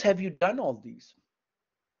basis have you done all these?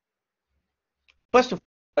 First of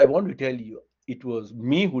all, I want to tell you, it was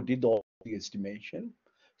me who did all the estimation.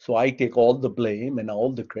 So I take all the blame and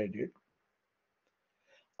all the credit.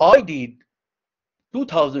 I did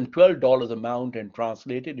 $2012 amount and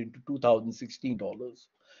translated into 2016 dollars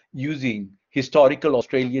using historical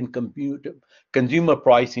Australian consumer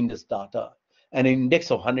price index data, and an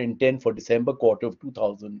index of 110 for December quarter of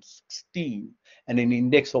 2016 and an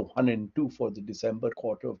index of 102 for the December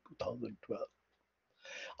quarter of 2012.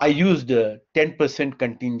 I used a 10%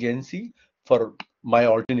 contingency for my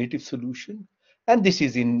alternative solution, and this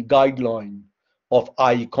is in guideline of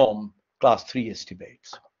ICOM class 3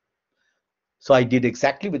 estimates. So I did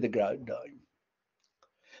exactly with the guideline.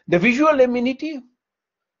 The visual amenity,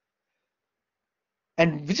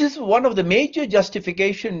 and this is one of the major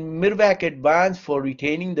justification Mirvac advanced for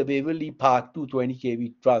retaining the Waverley Park 220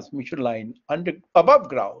 kV transmission line above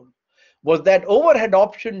ground, was that overhead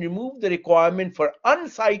option removed the requirement for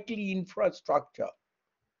unsightly infrastructure.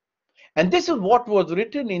 And this is what was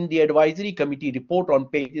written in the advisory committee report on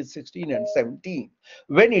pages 16 and 17,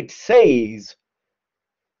 when it says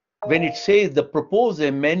the proposed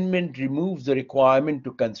amendment removes the requirement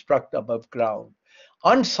to construct above ground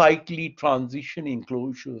unsightly transition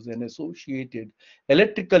enclosures and associated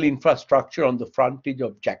electrical infrastructure on the frontage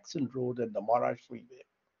of Jackson Road and the Monash Freeway.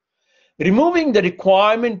 Removing the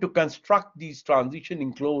requirement to construct these transition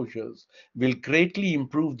enclosures will greatly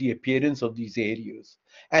improve the appearance of these areas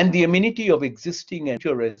and the amenity of existing and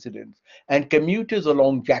future residents and commuters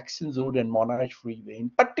along Jackson's Road and Monash Freeway. In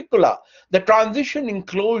particular, the transition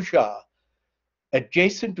enclosure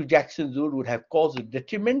adjacent to Jackson's Road would have caused a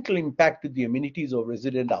detrimental impact to the amenities of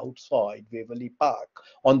residents outside Waverley Park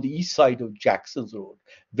on the east side of Jackson's Road,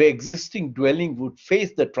 where existing dwelling would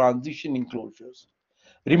face the transition enclosures.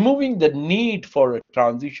 Removing the need for a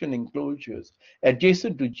transition enclosures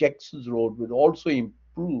adjacent to Jackson's Road would also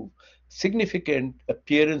improve significant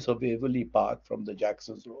appearance of Waverley Park from the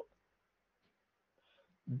Jackson's Road.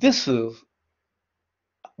 This is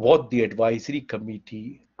what the advisory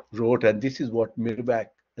committee wrote, and this is what Mirvac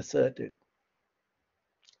asserted.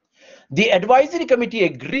 The advisory committee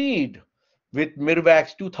agreed with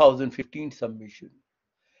Mirvac's 2015 submission,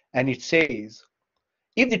 and it says,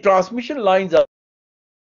 if the transmission lines are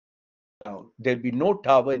down, there'll be no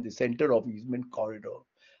tower in the center of easement corridor.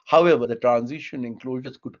 However, the transition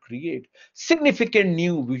enclosures could create significant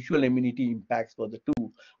new visual amenity impacts for the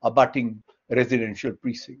two abutting residential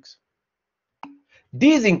precincts.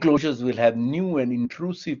 These enclosures will have new and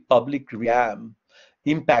intrusive public realm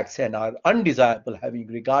impacts and are undesirable having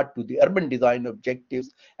regard to the urban design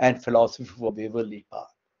objectives and philosophy for Waverley Park.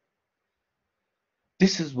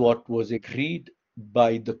 This is what was agreed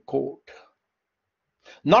by the court.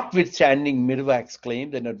 Notwithstanding Mirvac's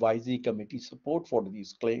claims and advisory committee support for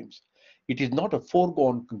these claims, it is not a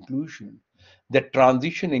foregone conclusion that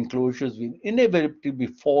transition enclosures will inevitably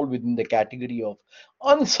fall within the category of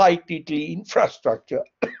unsightly infrastructure.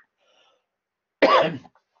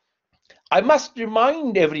 I must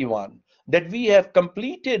remind everyone that we have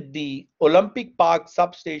completed the Olympic Park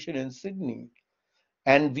substation in Sydney,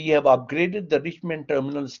 and we have upgraded the Richmond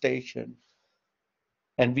Terminal Station,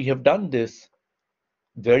 and we have done this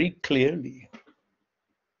very clearly.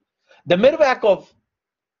 The Mirvac of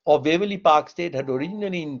Waverley Park State had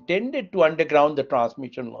originally intended to underground the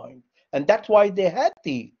transmission line, and that's why they had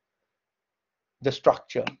the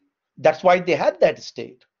structure. That's why they had that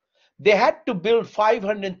estate. they had to build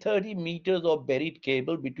 530 meters of buried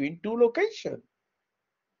cable between two locations.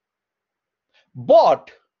 But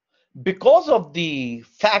because of the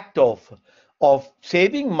fact of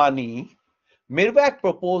saving money, Mirvac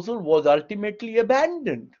proposal was ultimately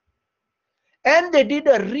abandoned. And they did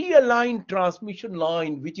a realigned transmission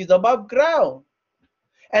line which is above ground.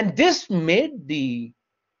 And this made the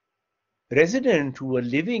residents who were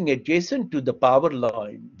living adjacent to the power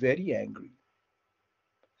line very angry.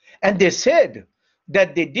 And they said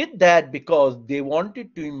that they did that because they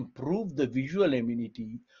wanted to improve the visual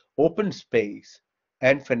amenity, open space,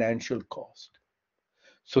 and financial cost.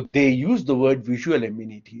 So they use the word visual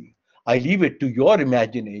amenity. I leave it to your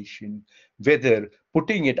imagination whether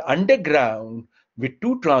putting it underground with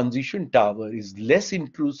two transition towers is less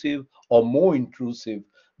intrusive or more intrusive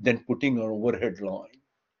than putting an overhead line.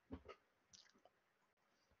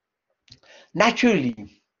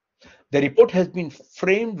 Naturally, the report has been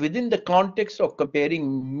framed within the context of comparing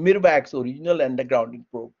Mirvac's original undergrounding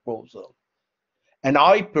proposal. And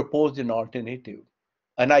I proposed an alternative,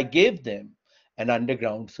 and I gave them an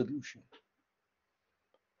underground solution.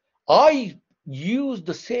 I used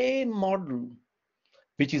the same model,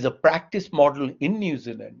 which is a practice model in New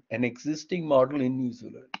Zealand, an existing model in New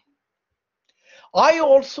Zealand. I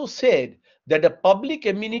also said that a public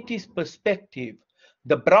amenities perspective,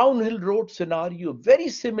 the Brownhill Road scenario, very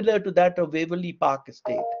similar to that of Waverley Park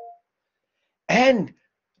Estate. And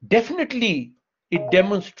definitely it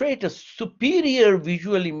demonstrates a superior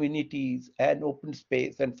visual amenities and open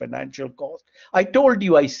space and financial cost. I told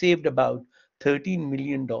you I saved about $13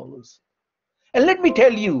 million. And let me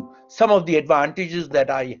tell you some of the advantages that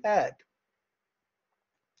I had.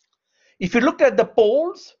 If you looked at the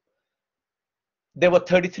poles, they were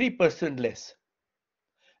 33% less.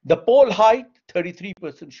 The pole height,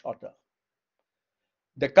 33% shorter.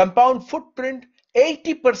 The compound footprint,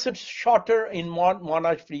 80% shorter in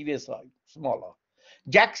Monash freeway side, smaller.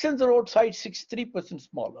 Jackson's Road side, 63%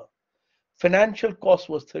 smaller. Financial cost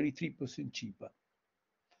was 33% cheaper.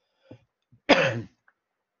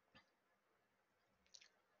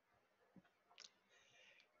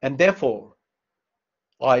 And therefore,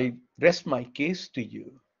 I rest my case to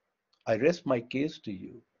you. I rest my case to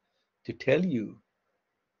you to tell you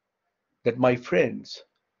that, my friends,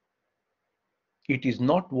 it is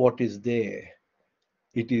not what is there.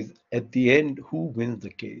 It is at the end who wins the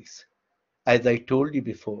case. As I told you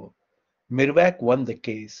before, Mirvac won the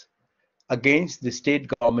case against the state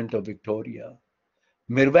government of Victoria.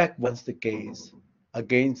 Mirvac won the case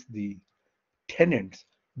against the tenants.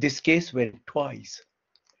 This case went twice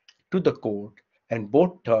to the court, and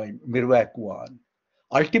both times Mirvac won.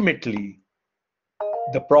 Ultimately,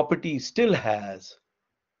 the property still has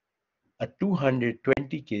a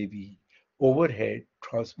 220 kV overhead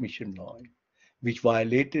transmission line, which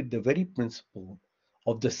violated the very principle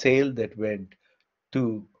of the sale that went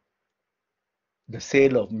to the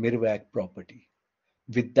sale of Mirvac property.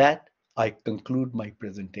 With that, I conclude my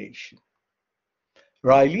presentation.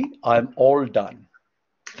 Riley, I'm all done.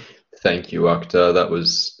 Thank you, Akhtar. That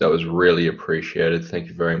was really appreciated. Thank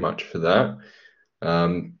you very much for that.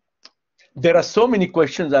 There are so many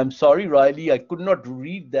questions. I'm sorry, Riley, I could not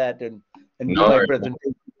read that and do my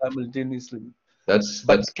presentation simultaneously. That's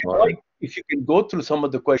fine. If you can go through some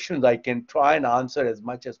of the questions, I can try and answer as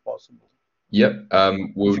much as possible. Yep.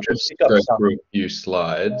 We'll just go through a few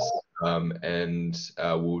slides, and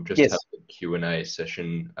we'll just have a Q&A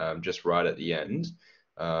session just right at the end.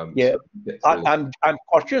 Yeah, so I'm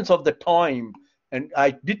cautious of the time, and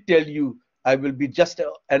I did tell you I will be just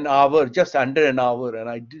an hour, just under an hour, and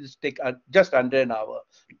I did take just under an hour,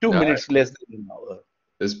 2 minutes less than an hour.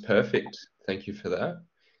 That's perfect. Thank you for that.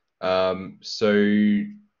 So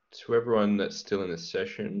to everyone that's still in the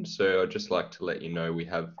session, so I'd just like to let you know we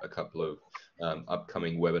have a couple of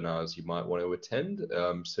upcoming webinars you might want to attend.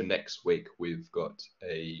 So next week we've got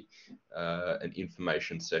an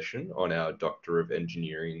information session on our Doctor of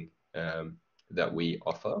Engineering that we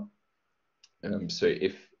offer. So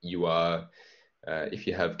if you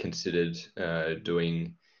have considered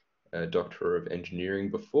doing a Doctor of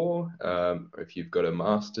Engineering before, or if you've got a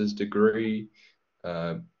master's degree,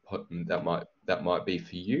 that might be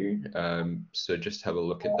for you. So just have a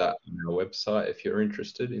look at that on our website if you're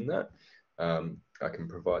interested in that. I can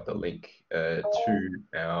provide the link to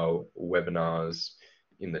our webinars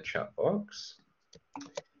in the chat box.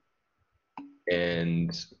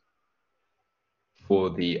 And for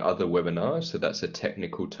the other webinar, so that's a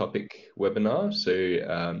technical topic webinar. So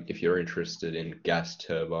if you're interested in gas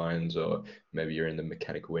turbines, or maybe you're in the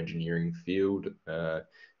mechanical engineering field,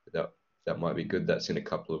 that might be good. That's in a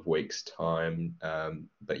couple of weeks' time.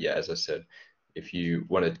 But yeah, as I said, if you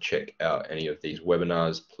want to check out any of these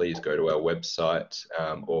webinars, please go to our website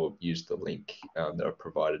or use the link that I've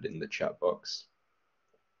provided in the chat box.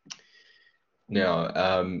 Now,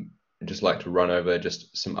 I'd just like to run over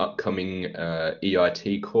just some upcoming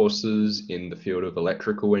EIT courses in the field of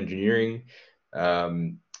electrical engineering.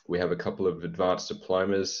 We have a couple of advanced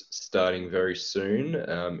diplomas starting very soon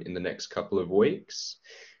in the next couple of weeks.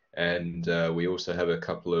 And we also have a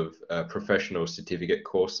couple of professional certificate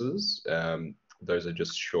courses. Those are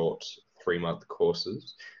just short 3-month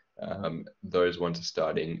courses. Those ones are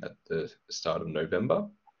starting at the start of November.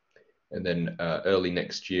 And then early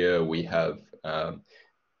next year, we have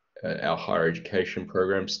our higher education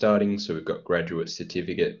program starting. So we've got graduate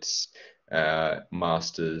certificates,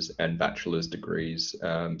 master's and bachelor's degrees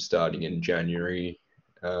starting in January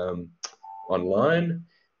online.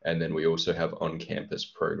 And then we also have on-campus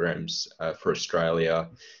programs for Australia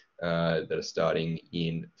that are starting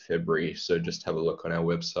in February. So just have a look on our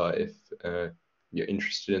website if you're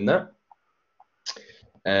interested in that.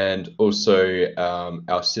 And also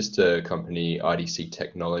our sister company, IDC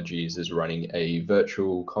Technologies, is running a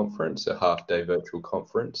virtual conference, a half-day virtual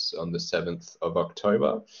conference on the 7th of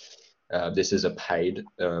October. This is a paid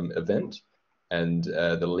event, and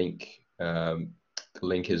the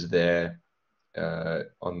link is there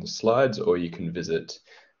on the slides, or you can visit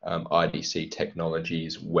IDC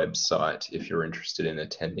Technologies website if you're interested in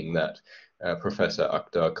attending that. Professor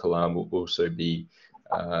Akhtar Kalam will also be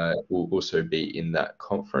in that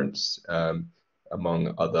conference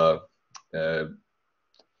among other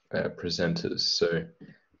presenters. So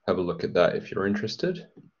have a look at that if you're interested.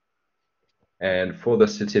 And for the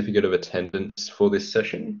certificate of attendance for this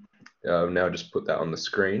session, now just put that on the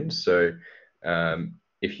screen. So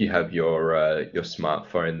if you have your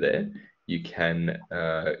smartphone there, you can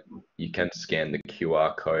scan the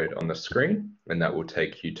QR code on the screen, and that will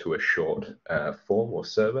take you to a short form or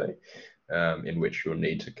survey in which you'll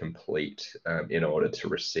need to complete in order to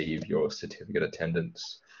receive your certificate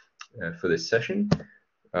attendance for this session.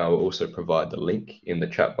 We'll also provide the link in the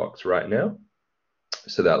chat box right now.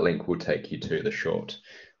 So that link will take you to the short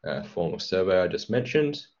form or survey I just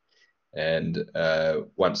mentioned. And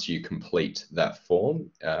once you complete that form,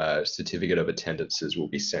 certificate of attendances will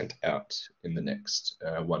be sent out in the next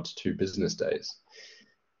 1 to 2 business days.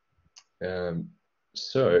 And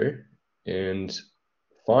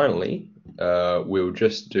finally, we'll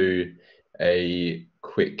just do a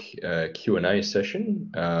quick Q&A session.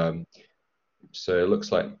 So it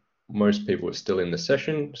looks like most people are still in the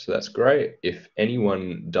session, so that's great. If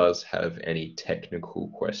anyone does have any technical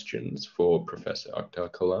questions for Professor Akhtar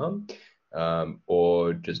Kalam,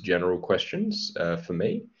 or just general questions for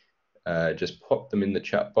me, just pop them in the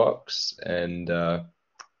chat box, and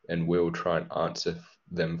we'll try and answer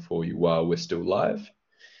them for you while we're still live.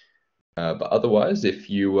 But otherwise, if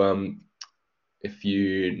you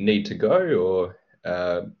need to go, or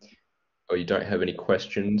you don't have any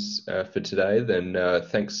questions for today, then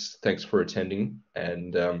thanks for attending,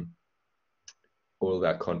 and all of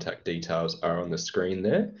our contact details are on the screen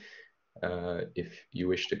there if you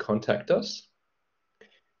wish to contact us.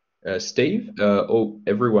 Steve,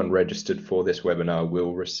 everyone registered for this webinar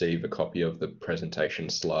will receive a copy of the presentation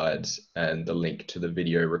slides and the link to the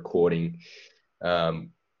video recording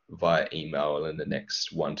via email in the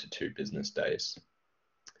next 1 to 2 business days.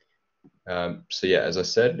 So yeah, as I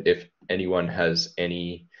said, if anyone has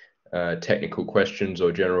any technical questions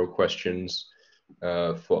or general questions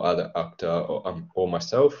for either Akhtar or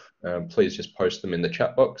myself, please just post them in the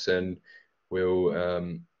chat box, and we'll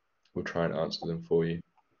try and answer them for you.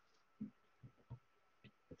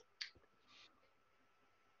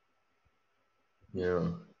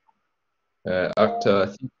 Yeah, Akhtar, I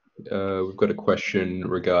think we've got a question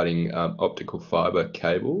regarding optical fiber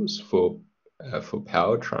cables for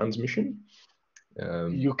power transmission.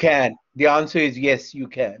 You can. The answer is yes, you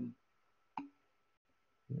can.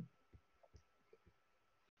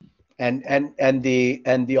 And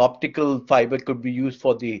the optical fiber could be used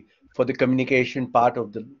for the communication part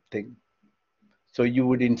of the thing. So you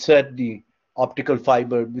would insert the optical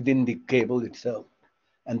fiber within the cable itself,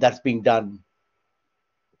 and that's being done.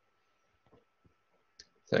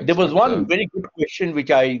 Thanks, there was one very good question which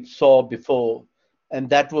I saw before, and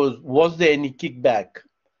that was there any kickback?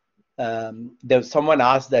 Someone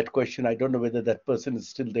asked that question. I don't know whether that person is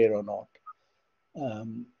still there or not.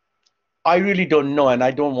 I really don't know, and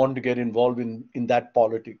I don't want to get involved in that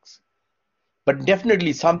politics. But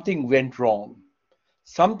definitely something went wrong.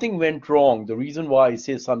 Something went wrong. The reason why I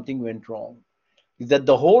say something went wrong is that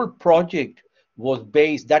the whole project was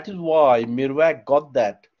based. That is why Mirwak got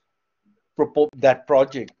that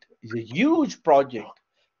project. It's a huge project,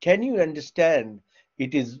 Can you understand?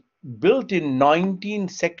 It is built in 19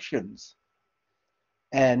 sections.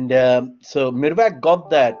 And so Mirvac got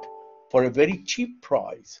that for a very cheap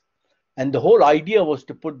price. And the whole idea was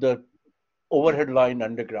to put the overhead line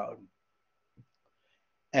underground.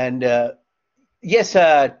 And yes,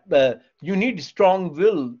 you need strong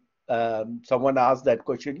will. Someone asked that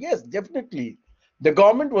question. Yes, definitely. The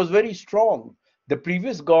government was very strong. The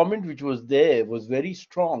previous government, which was there, was very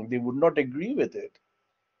strong. They would not agree with it.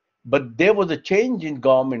 But there was a change in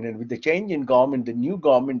government, and with the change in government, the new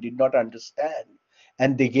government did not understand,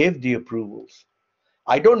 and they gave the approvals.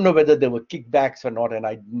 I don't know whether there were kickbacks or not, and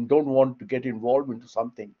I don't want to get involved into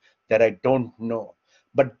something that I don't know.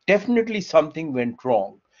 But definitely something went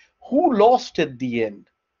wrong. Who lost at the end?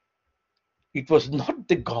 It was not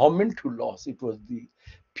the government who lost, it was the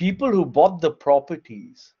people who bought the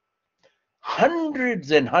properties.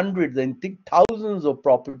 Hundreds and hundreds, and think thousands of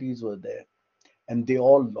properties were there, and they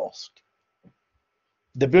all lost.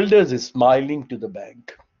 The builders is smiling to the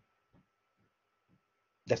bank.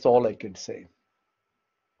 That's all I can say.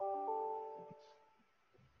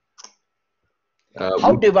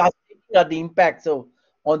 How devastating are the impacts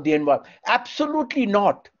on the environment? Absolutely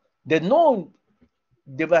not. There's no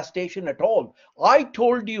devastation at all. I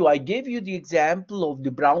told you, I gave you the example of the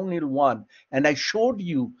Brown Hill one, and I showed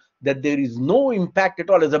you that there is no impact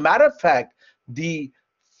at all. As a matter of fact, the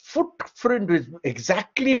footprint is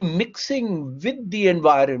exactly mixing with the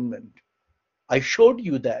environment. I showed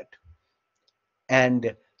you that.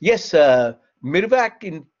 And yes, Mirvac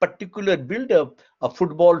in particular built a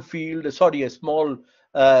football field, sorry, a small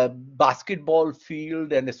basketball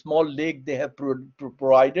field and a small lake they have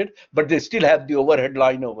provided, but they still have the overhead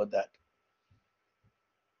line over that.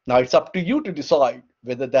 Now it's up to you to decide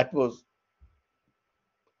whether that was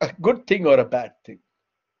a good thing or a bad thing.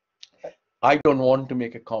 I don't want to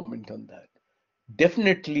make a comment on that.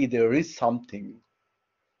 Definitely there is something.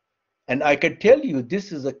 And I can tell you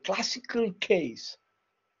this is a classical case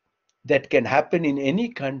that can happen in any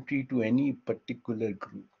country to any particular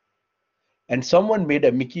group. And someone made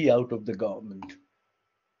a Mickey out of the government.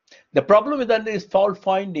 The problem with that is fault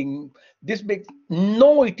finding. This makes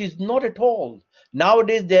no, it is not at all.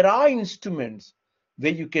 Nowadays, there are instruments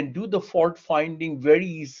where you can do the fault finding very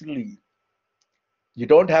easily. You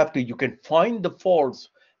don't have to, you can find the faults,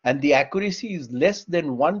 and the accuracy is less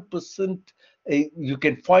than 1%. You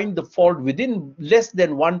can find the fault within less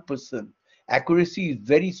than 1%. Accuracy is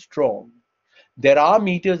very strong. There are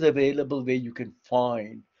meters available where you can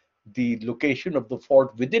find the location of the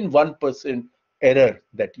fault within 1% error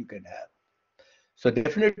that you can have. So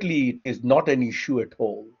definitely it is not an issue at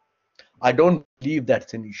all. I don't believe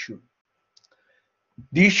that's an issue.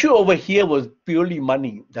 The issue over here was purely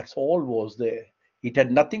money. That's all was there. It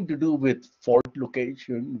had nothing to do with fault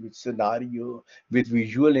location, with scenario, with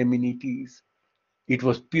visual amenities. It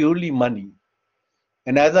was purely money.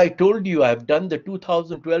 And as I told you, I've done the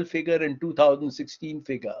 2012 figure and 2016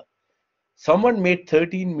 figure. Someone made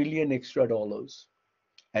 13 million extra dollars,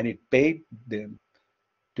 and it paid them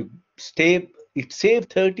to stay. It saved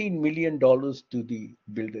 $13 million to the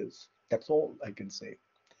builders. That's all I can say.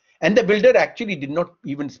 And the builder actually did not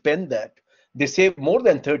even spend that. They saved more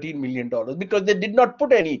than $13 million because they did not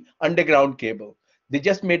put any underground cable. They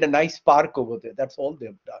just made a nice park over there. That's all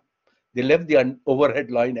they've done. They left the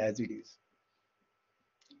overhead line as it is.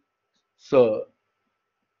 So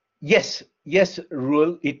yes,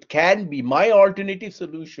 Ruel, it can be my alternative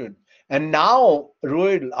solution. And now,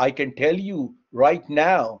 Ruel, I can tell you right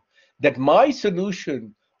now that my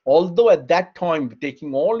solution, although at that time,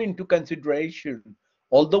 taking all into consideration,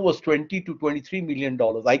 although was 20 to $23 million,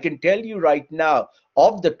 I can tell you right now,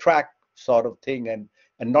 off the track sort of thing, and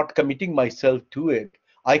not committing myself to it,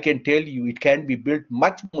 I can tell you it can be built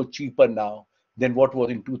much more cheaper now than what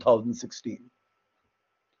was in 2016.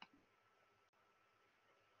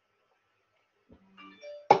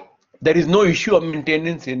 There is no issue of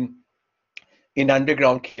maintenance in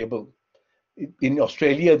underground cable. In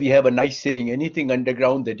Australia, we have a nice saying, anything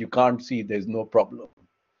underground that you can't see, there's no problem.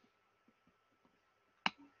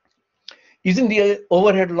 Isn't the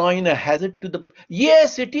overhead line a hazard to the...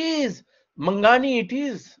 Yes, it is. Mangani, it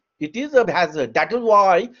is. It is a hazard. That is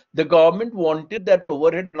why the government wanted that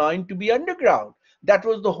overhead line to be underground. That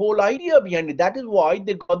was the whole idea behind it. That is why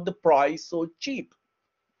they got the price so cheap.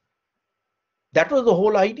 That was the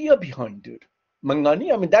whole idea behind it.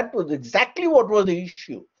 Mangani, I mean, that was exactly what was the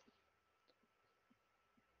issue.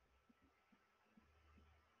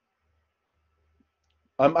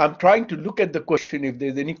 I'm trying to look at the question. If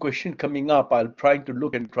there's any question coming up, I'll try to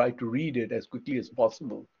look and try to read it as quickly as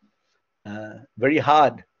possible. Very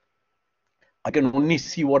hard. I can only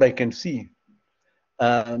see what I can see.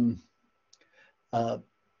 Um, uh,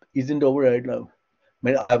 isn't overhead now? I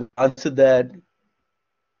mean, I've answered that.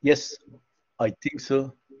 Yes, I think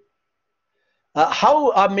so.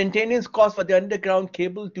 How are maintenance costs for the underground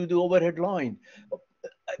cable to the overhead line?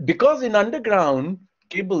 Because in underground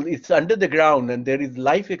cable, it's under the ground and there is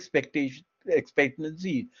life expectancy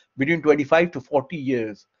between 25 to 40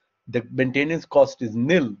 years. The maintenance cost is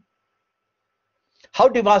nil. How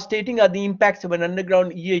devastating are the impacts of an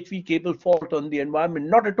underground EHV cable fault on the environment?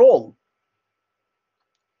 Not at all.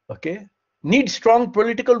 Okay. Need strong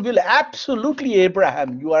political will? Absolutely,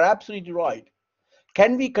 Abraham. You are absolutely right.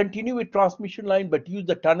 Can we continue with transmission line but use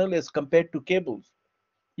the tunnel as compared to cables?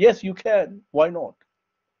 Yes, you can. Why not?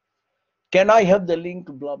 Can I have the link?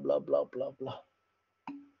 Blah, blah, blah, blah, blah.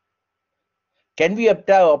 Can we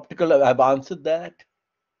apply optical? I've answered that.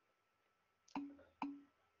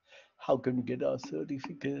 How can we get our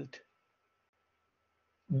certificate?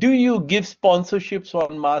 Do you give sponsorships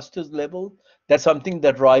on master's level? That's something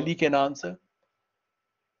that Riley can answer.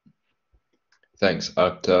 Thanks,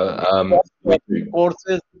 Akhtar. We do.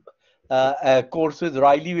 Courses,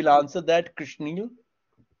 Riley will answer that. Krishnil?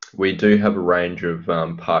 We do have a range of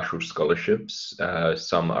partial scholarships.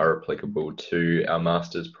 Some are applicable to our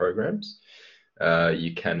master's programs.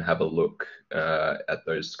 You can have a look at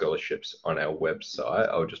those scholarships on our website.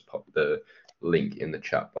 I'll just pop the link in the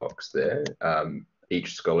chat box there.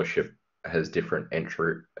 Each scholarship has different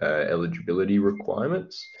entry eligibility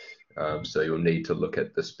requirements. So you'll need to look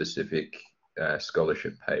at the specific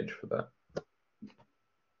scholarship page for that.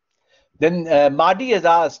 Then Madi has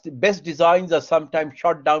asked, best designs are sometimes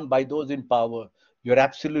shot down by those in power. You're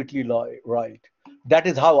absolutely right. That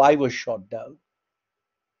is how I was shot down.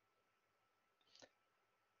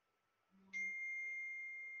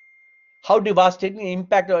 How devastating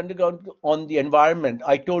impact of underground on the environment?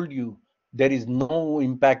 I told you there is no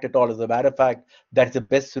impact at all. As a matter of fact, that's the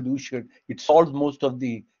best solution. It solves most of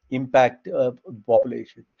the impact of the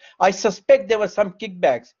population. I suspect there were some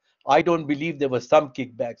kickbacks. I don't believe there were some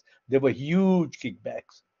kickbacks. There were huge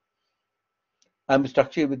kickbacks. I'm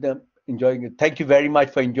structured with them, enjoying it. Thank you very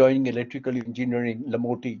much for enjoying electrical engineering,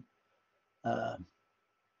 Lamoti.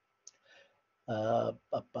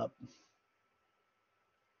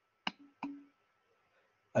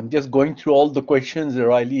 I'm just going through all the questions,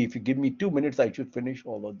 Riley. If you give me 2 minutes, I should finish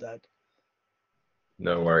all of that.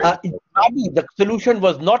 No worries. The solution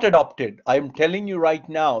was not adopted. I'm telling you right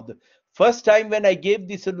now. The first time when I gave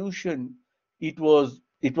the solution, it was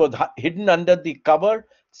hidden under the cover.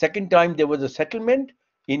 Second time there was a settlement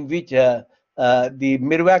in which the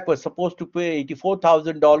Mirwak was supposed to pay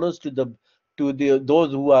 $84,000 to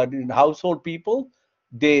those who are in household people.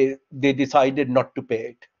 They decided not to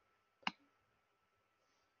pay it.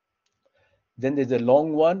 Then there's a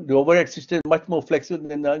long one. The overhead system is much more flexible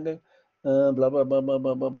than the blah, blah, blah, blah,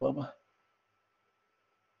 blah, blah, blah.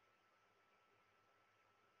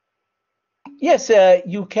 Yes,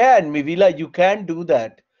 you can, Mivila, you can do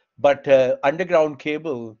that. But underground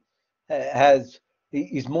cable is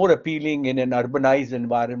more appealing in an urbanized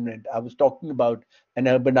environment. I was talking about an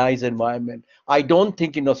urbanized environment. I don't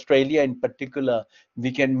think in Australia in particular,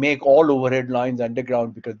 we can make all overhead lines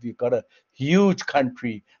underground because we've got a huge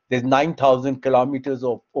country. There's 9,000 kilometers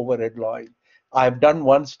of overhead line. I've done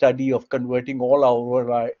one study of converting all our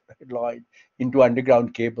overhead line into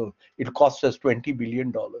underground cable. It costs us $20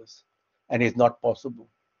 billion. And it's not possible.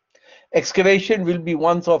 Excavation will be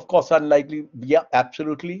once, of course, unlikely. Yeah,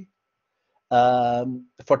 absolutely.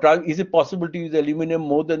 Is it possible to use aluminum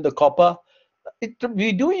more than the copper?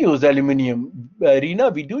 We do use aluminum. Rina,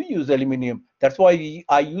 we do use aluminum. That's why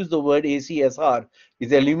I use the word ACSR.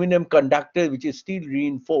 It's aluminum conductor, which is steel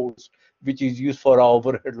reinforced, which is used for our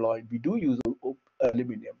overhead line. We do use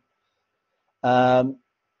aluminum.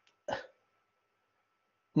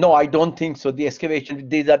 No, I don't think so. The excavation,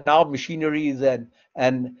 these are now machineries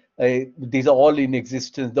and these are all in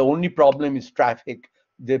existence. The only problem is traffic.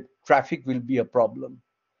 The traffic will be a problem.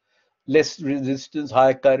 Less resistance,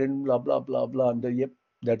 higher current, blah, blah, blah, blah. And yep,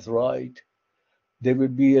 that's right. There will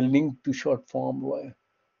be a link to short form.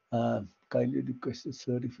 Kindly request a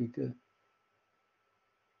certificate.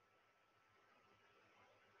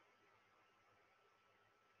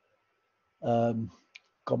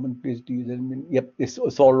 Commonplace to use aluminum. Yep,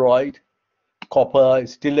 it's all right. Copper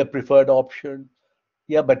is still a preferred option.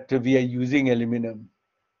 Yeah, but we are using aluminum.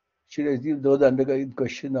 Should I assume those undergoing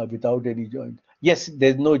question are without any joints? Yes,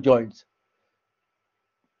 there's no joints.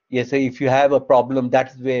 Yes, if you have a problem,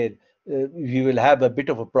 that's where we will have a bit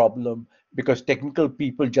of a problem because technical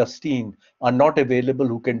people, Justine, are not available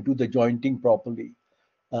who can do the jointing properly.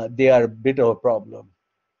 They are a bit of a problem.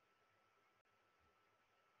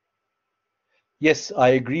 Yes, I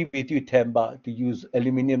agree with you, Temba, to use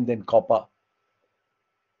aluminium than copper.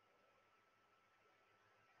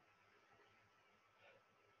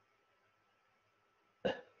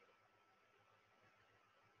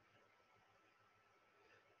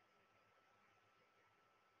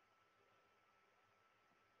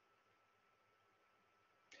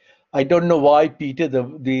 I don't know why, Peter,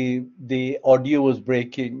 the audio was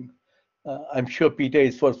breaking. I'm sure, Peter,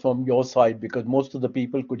 it's from your side because most of the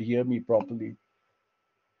people could hear me properly.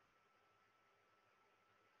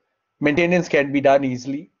 Maintenance can be done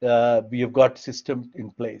easily. We have got system in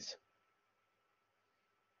place.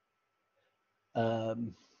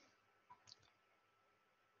 Um,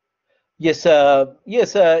 yes,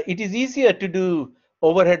 yes, it is easier to do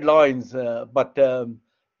overhead lines, but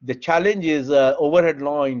the challenge is overhead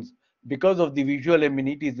lines because of the visual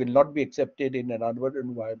amenities will not be accepted in an urban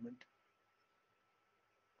environment.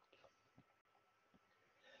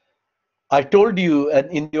 I told you, and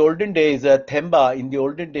in the olden days, Themba, in the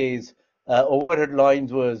olden days, overhead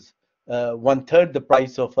lines was one-third the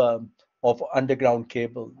price of underground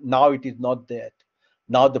cable. Now it is not that.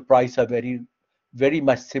 Now the price are very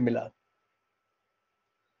much similar.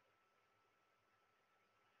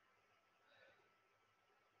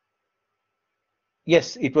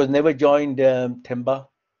 Yes, it was never joined, Themba.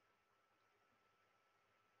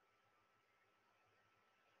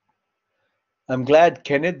 I'm glad,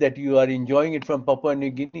 Kenneth, that you are enjoying it from Papua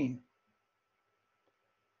New Guinea.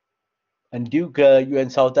 And Duke, you in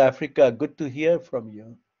South Africa, good to hear from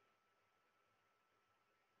you.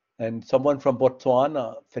 And someone from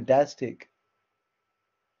Botswana, fantastic.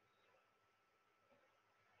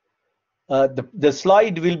 The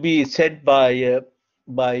slide will be sent by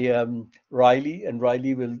Riley, and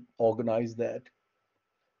Riley will organize that.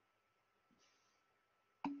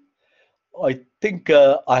 I think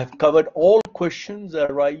I have covered all questions,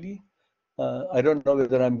 Riley. I don't know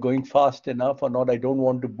whether I'm going fast enough or not. I don't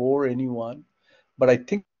want to bore anyone, but I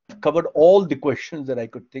think I've covered all the questions that I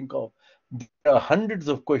could think of. There are hundreds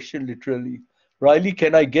of questions, literally. Riley,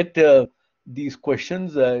 can I get these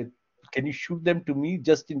questions? Can you shoot them to me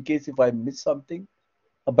just in case if I miss something?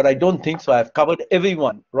 But I don't think so. I've covered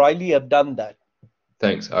everyone. Riley, I've done that.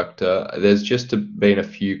 Thanks, Akhtar. There's just been a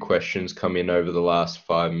few questions come in over the last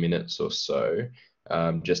 5 minutes or so.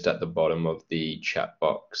 Just at the bottom of the chat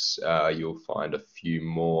box, you'll find a few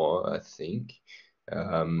more, I think.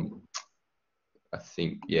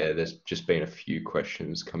 Yeah, there's just been a few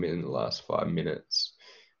questions come in the last 5 minutes.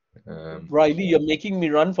 Riley, you're making me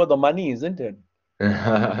run for the money, isn't it?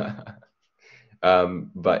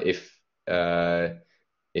 But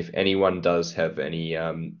if anyone does have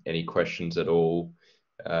any questions at all,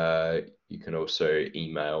 you can also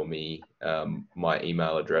email me. My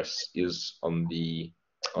email address is on the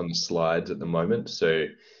slides at the moment. So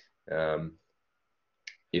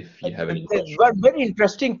if you have any questions. Very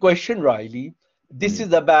interesting question, Riley. This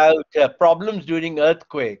is about problems during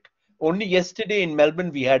earthquake. Only yesterday in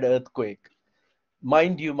Melbourne we had earthquake.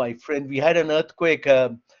 Mind you, my friend, we had an earthquake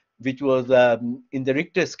which was in the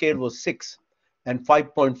Richter scale was 6, and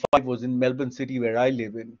 5.5 was in Melbourne City where I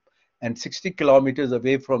live in, and 60 kilometers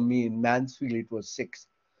away from me in Mansfield it was 6.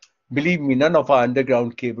 Believe me, none of our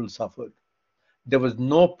underground cables suffered. There was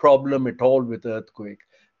no problem at all with earthquake.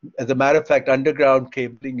 As a matter of fact, underground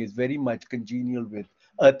cabling is very much congenial with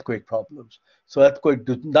earthquake problems. So earthquake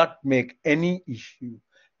does not make any issue.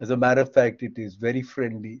 As a matter of fact, it is very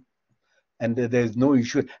friendly and there's no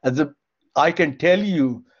issue. I can tell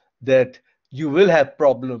you that you will have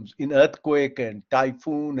problems in earthquake and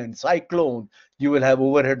typhoon and cyclone. You will have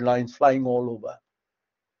overhead lines flying all over.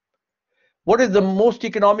 What is the most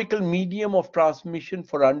economical medium of transmission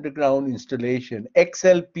for underground installation?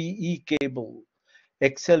 XLPE cable.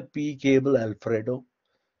 XLPE cable, Alfredo.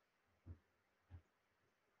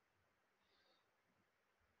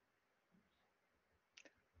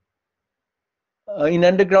 In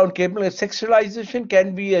underground cable, sectionalization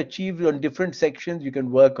can be achieved on different sections. You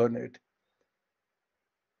can work on it.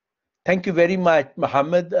 Thank you very much,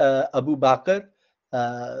 Mohammed Abu Bakr,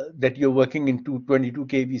 that you're working in 222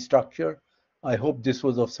 kV structure. I hope this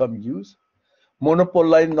was of some use. Monopole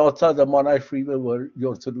line, north-south, the Monash Freeway were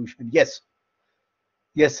your solution. Yes.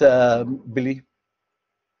 Yes, Billy.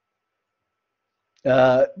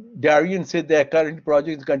 Darian said their current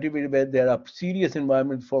projects contribute where there are serious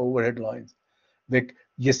environments for overhead lines. Like,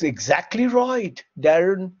 yes, exactly right,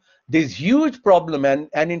 Darren. There's huge problem, and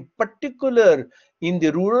in particular in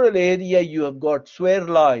the rural area, you have got swear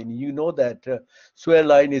line. You know that swear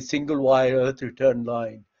line is single wire earth return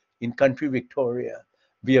line in country Victoria.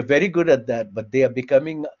 We are very good at that, but they are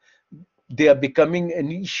becoming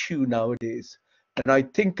an issue nowadays. And I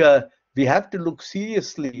think We have to look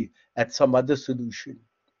seriously at some other solution.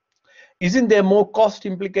 Isn't there more cost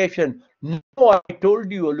implication? No, I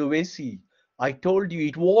told you, Oluvesi. I told you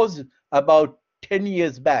it was about 10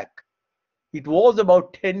 years back. It was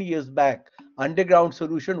about 10 years back. Underground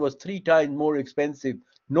solution was 3 times more expensive.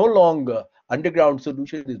 No longer. Underground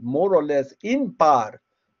solution is more or less in par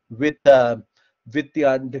with the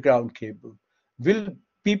underground cable. Will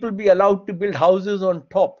people be allowed to build houses on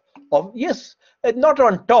top of? Yes, not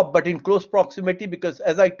on top, but in close proximity, because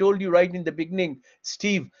as I told you right in the beginning,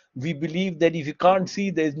 Steve, we believe that if you can't see,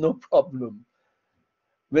 there's no problem.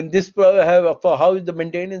 When this for how is the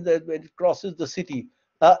maintenance when it crosses the city,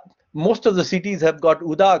 uh, most of the cities have got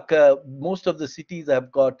udak, most of the cities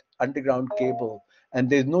have got underground cable, and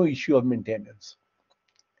there's no issue of maintenance.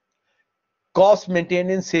 Cost,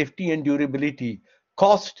 maintenance, safety, and durability.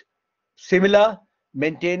 Cost similar,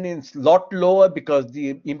 maintenance lot lower because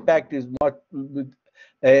the impact is not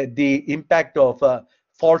the impact of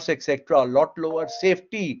faults, etc. a lot lower.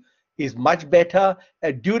 Safety is much better.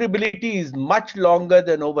 Durability is much longer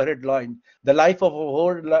than overhead line. The life of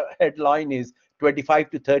overhead line is 25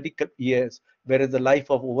 to 30 years, whereas the life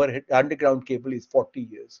of overhead underground cable is 40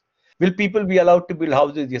 years. Will people be allowed to build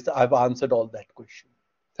houses? Yes, I've answered all that question.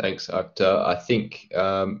 Thanks, Akhtar. I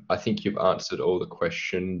think you've answered all the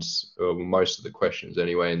questions, or most of the questions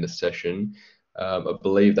anyway, in the session. I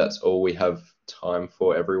believe that's all we have time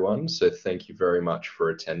for, everyone. So thank you very much for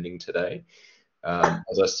attending today.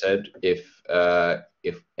 As I said, if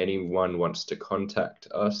anyone wants to contact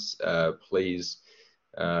us, please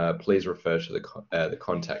refer to the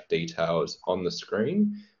contact details on the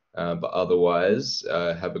screen. But otherwise,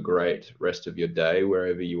 have a great rest of your day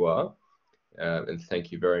wherever you are. And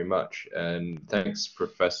thank you very much. And thanks,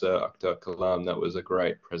 Professor Akhtar Kalam. That was a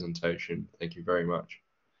great presentation. Thank you very much.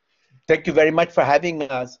 Thank you very much for having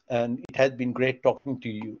us, and it has been great talking to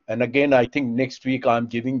you. And again, I think next week I'm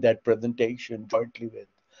giving that presentation jointly with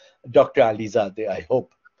Dr. Alizadeh. I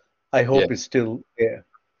Yeah, hope it's still there.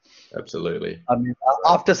 absolutely. I mean,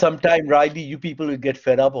 after some time, Riley, you people will get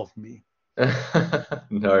fed up of me.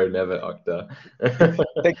 No, never, Akhtar.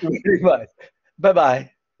 Thank you very much. Bye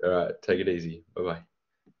bye. All right, take it easy. Bye-bye.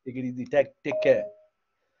 Take it easy. Take care.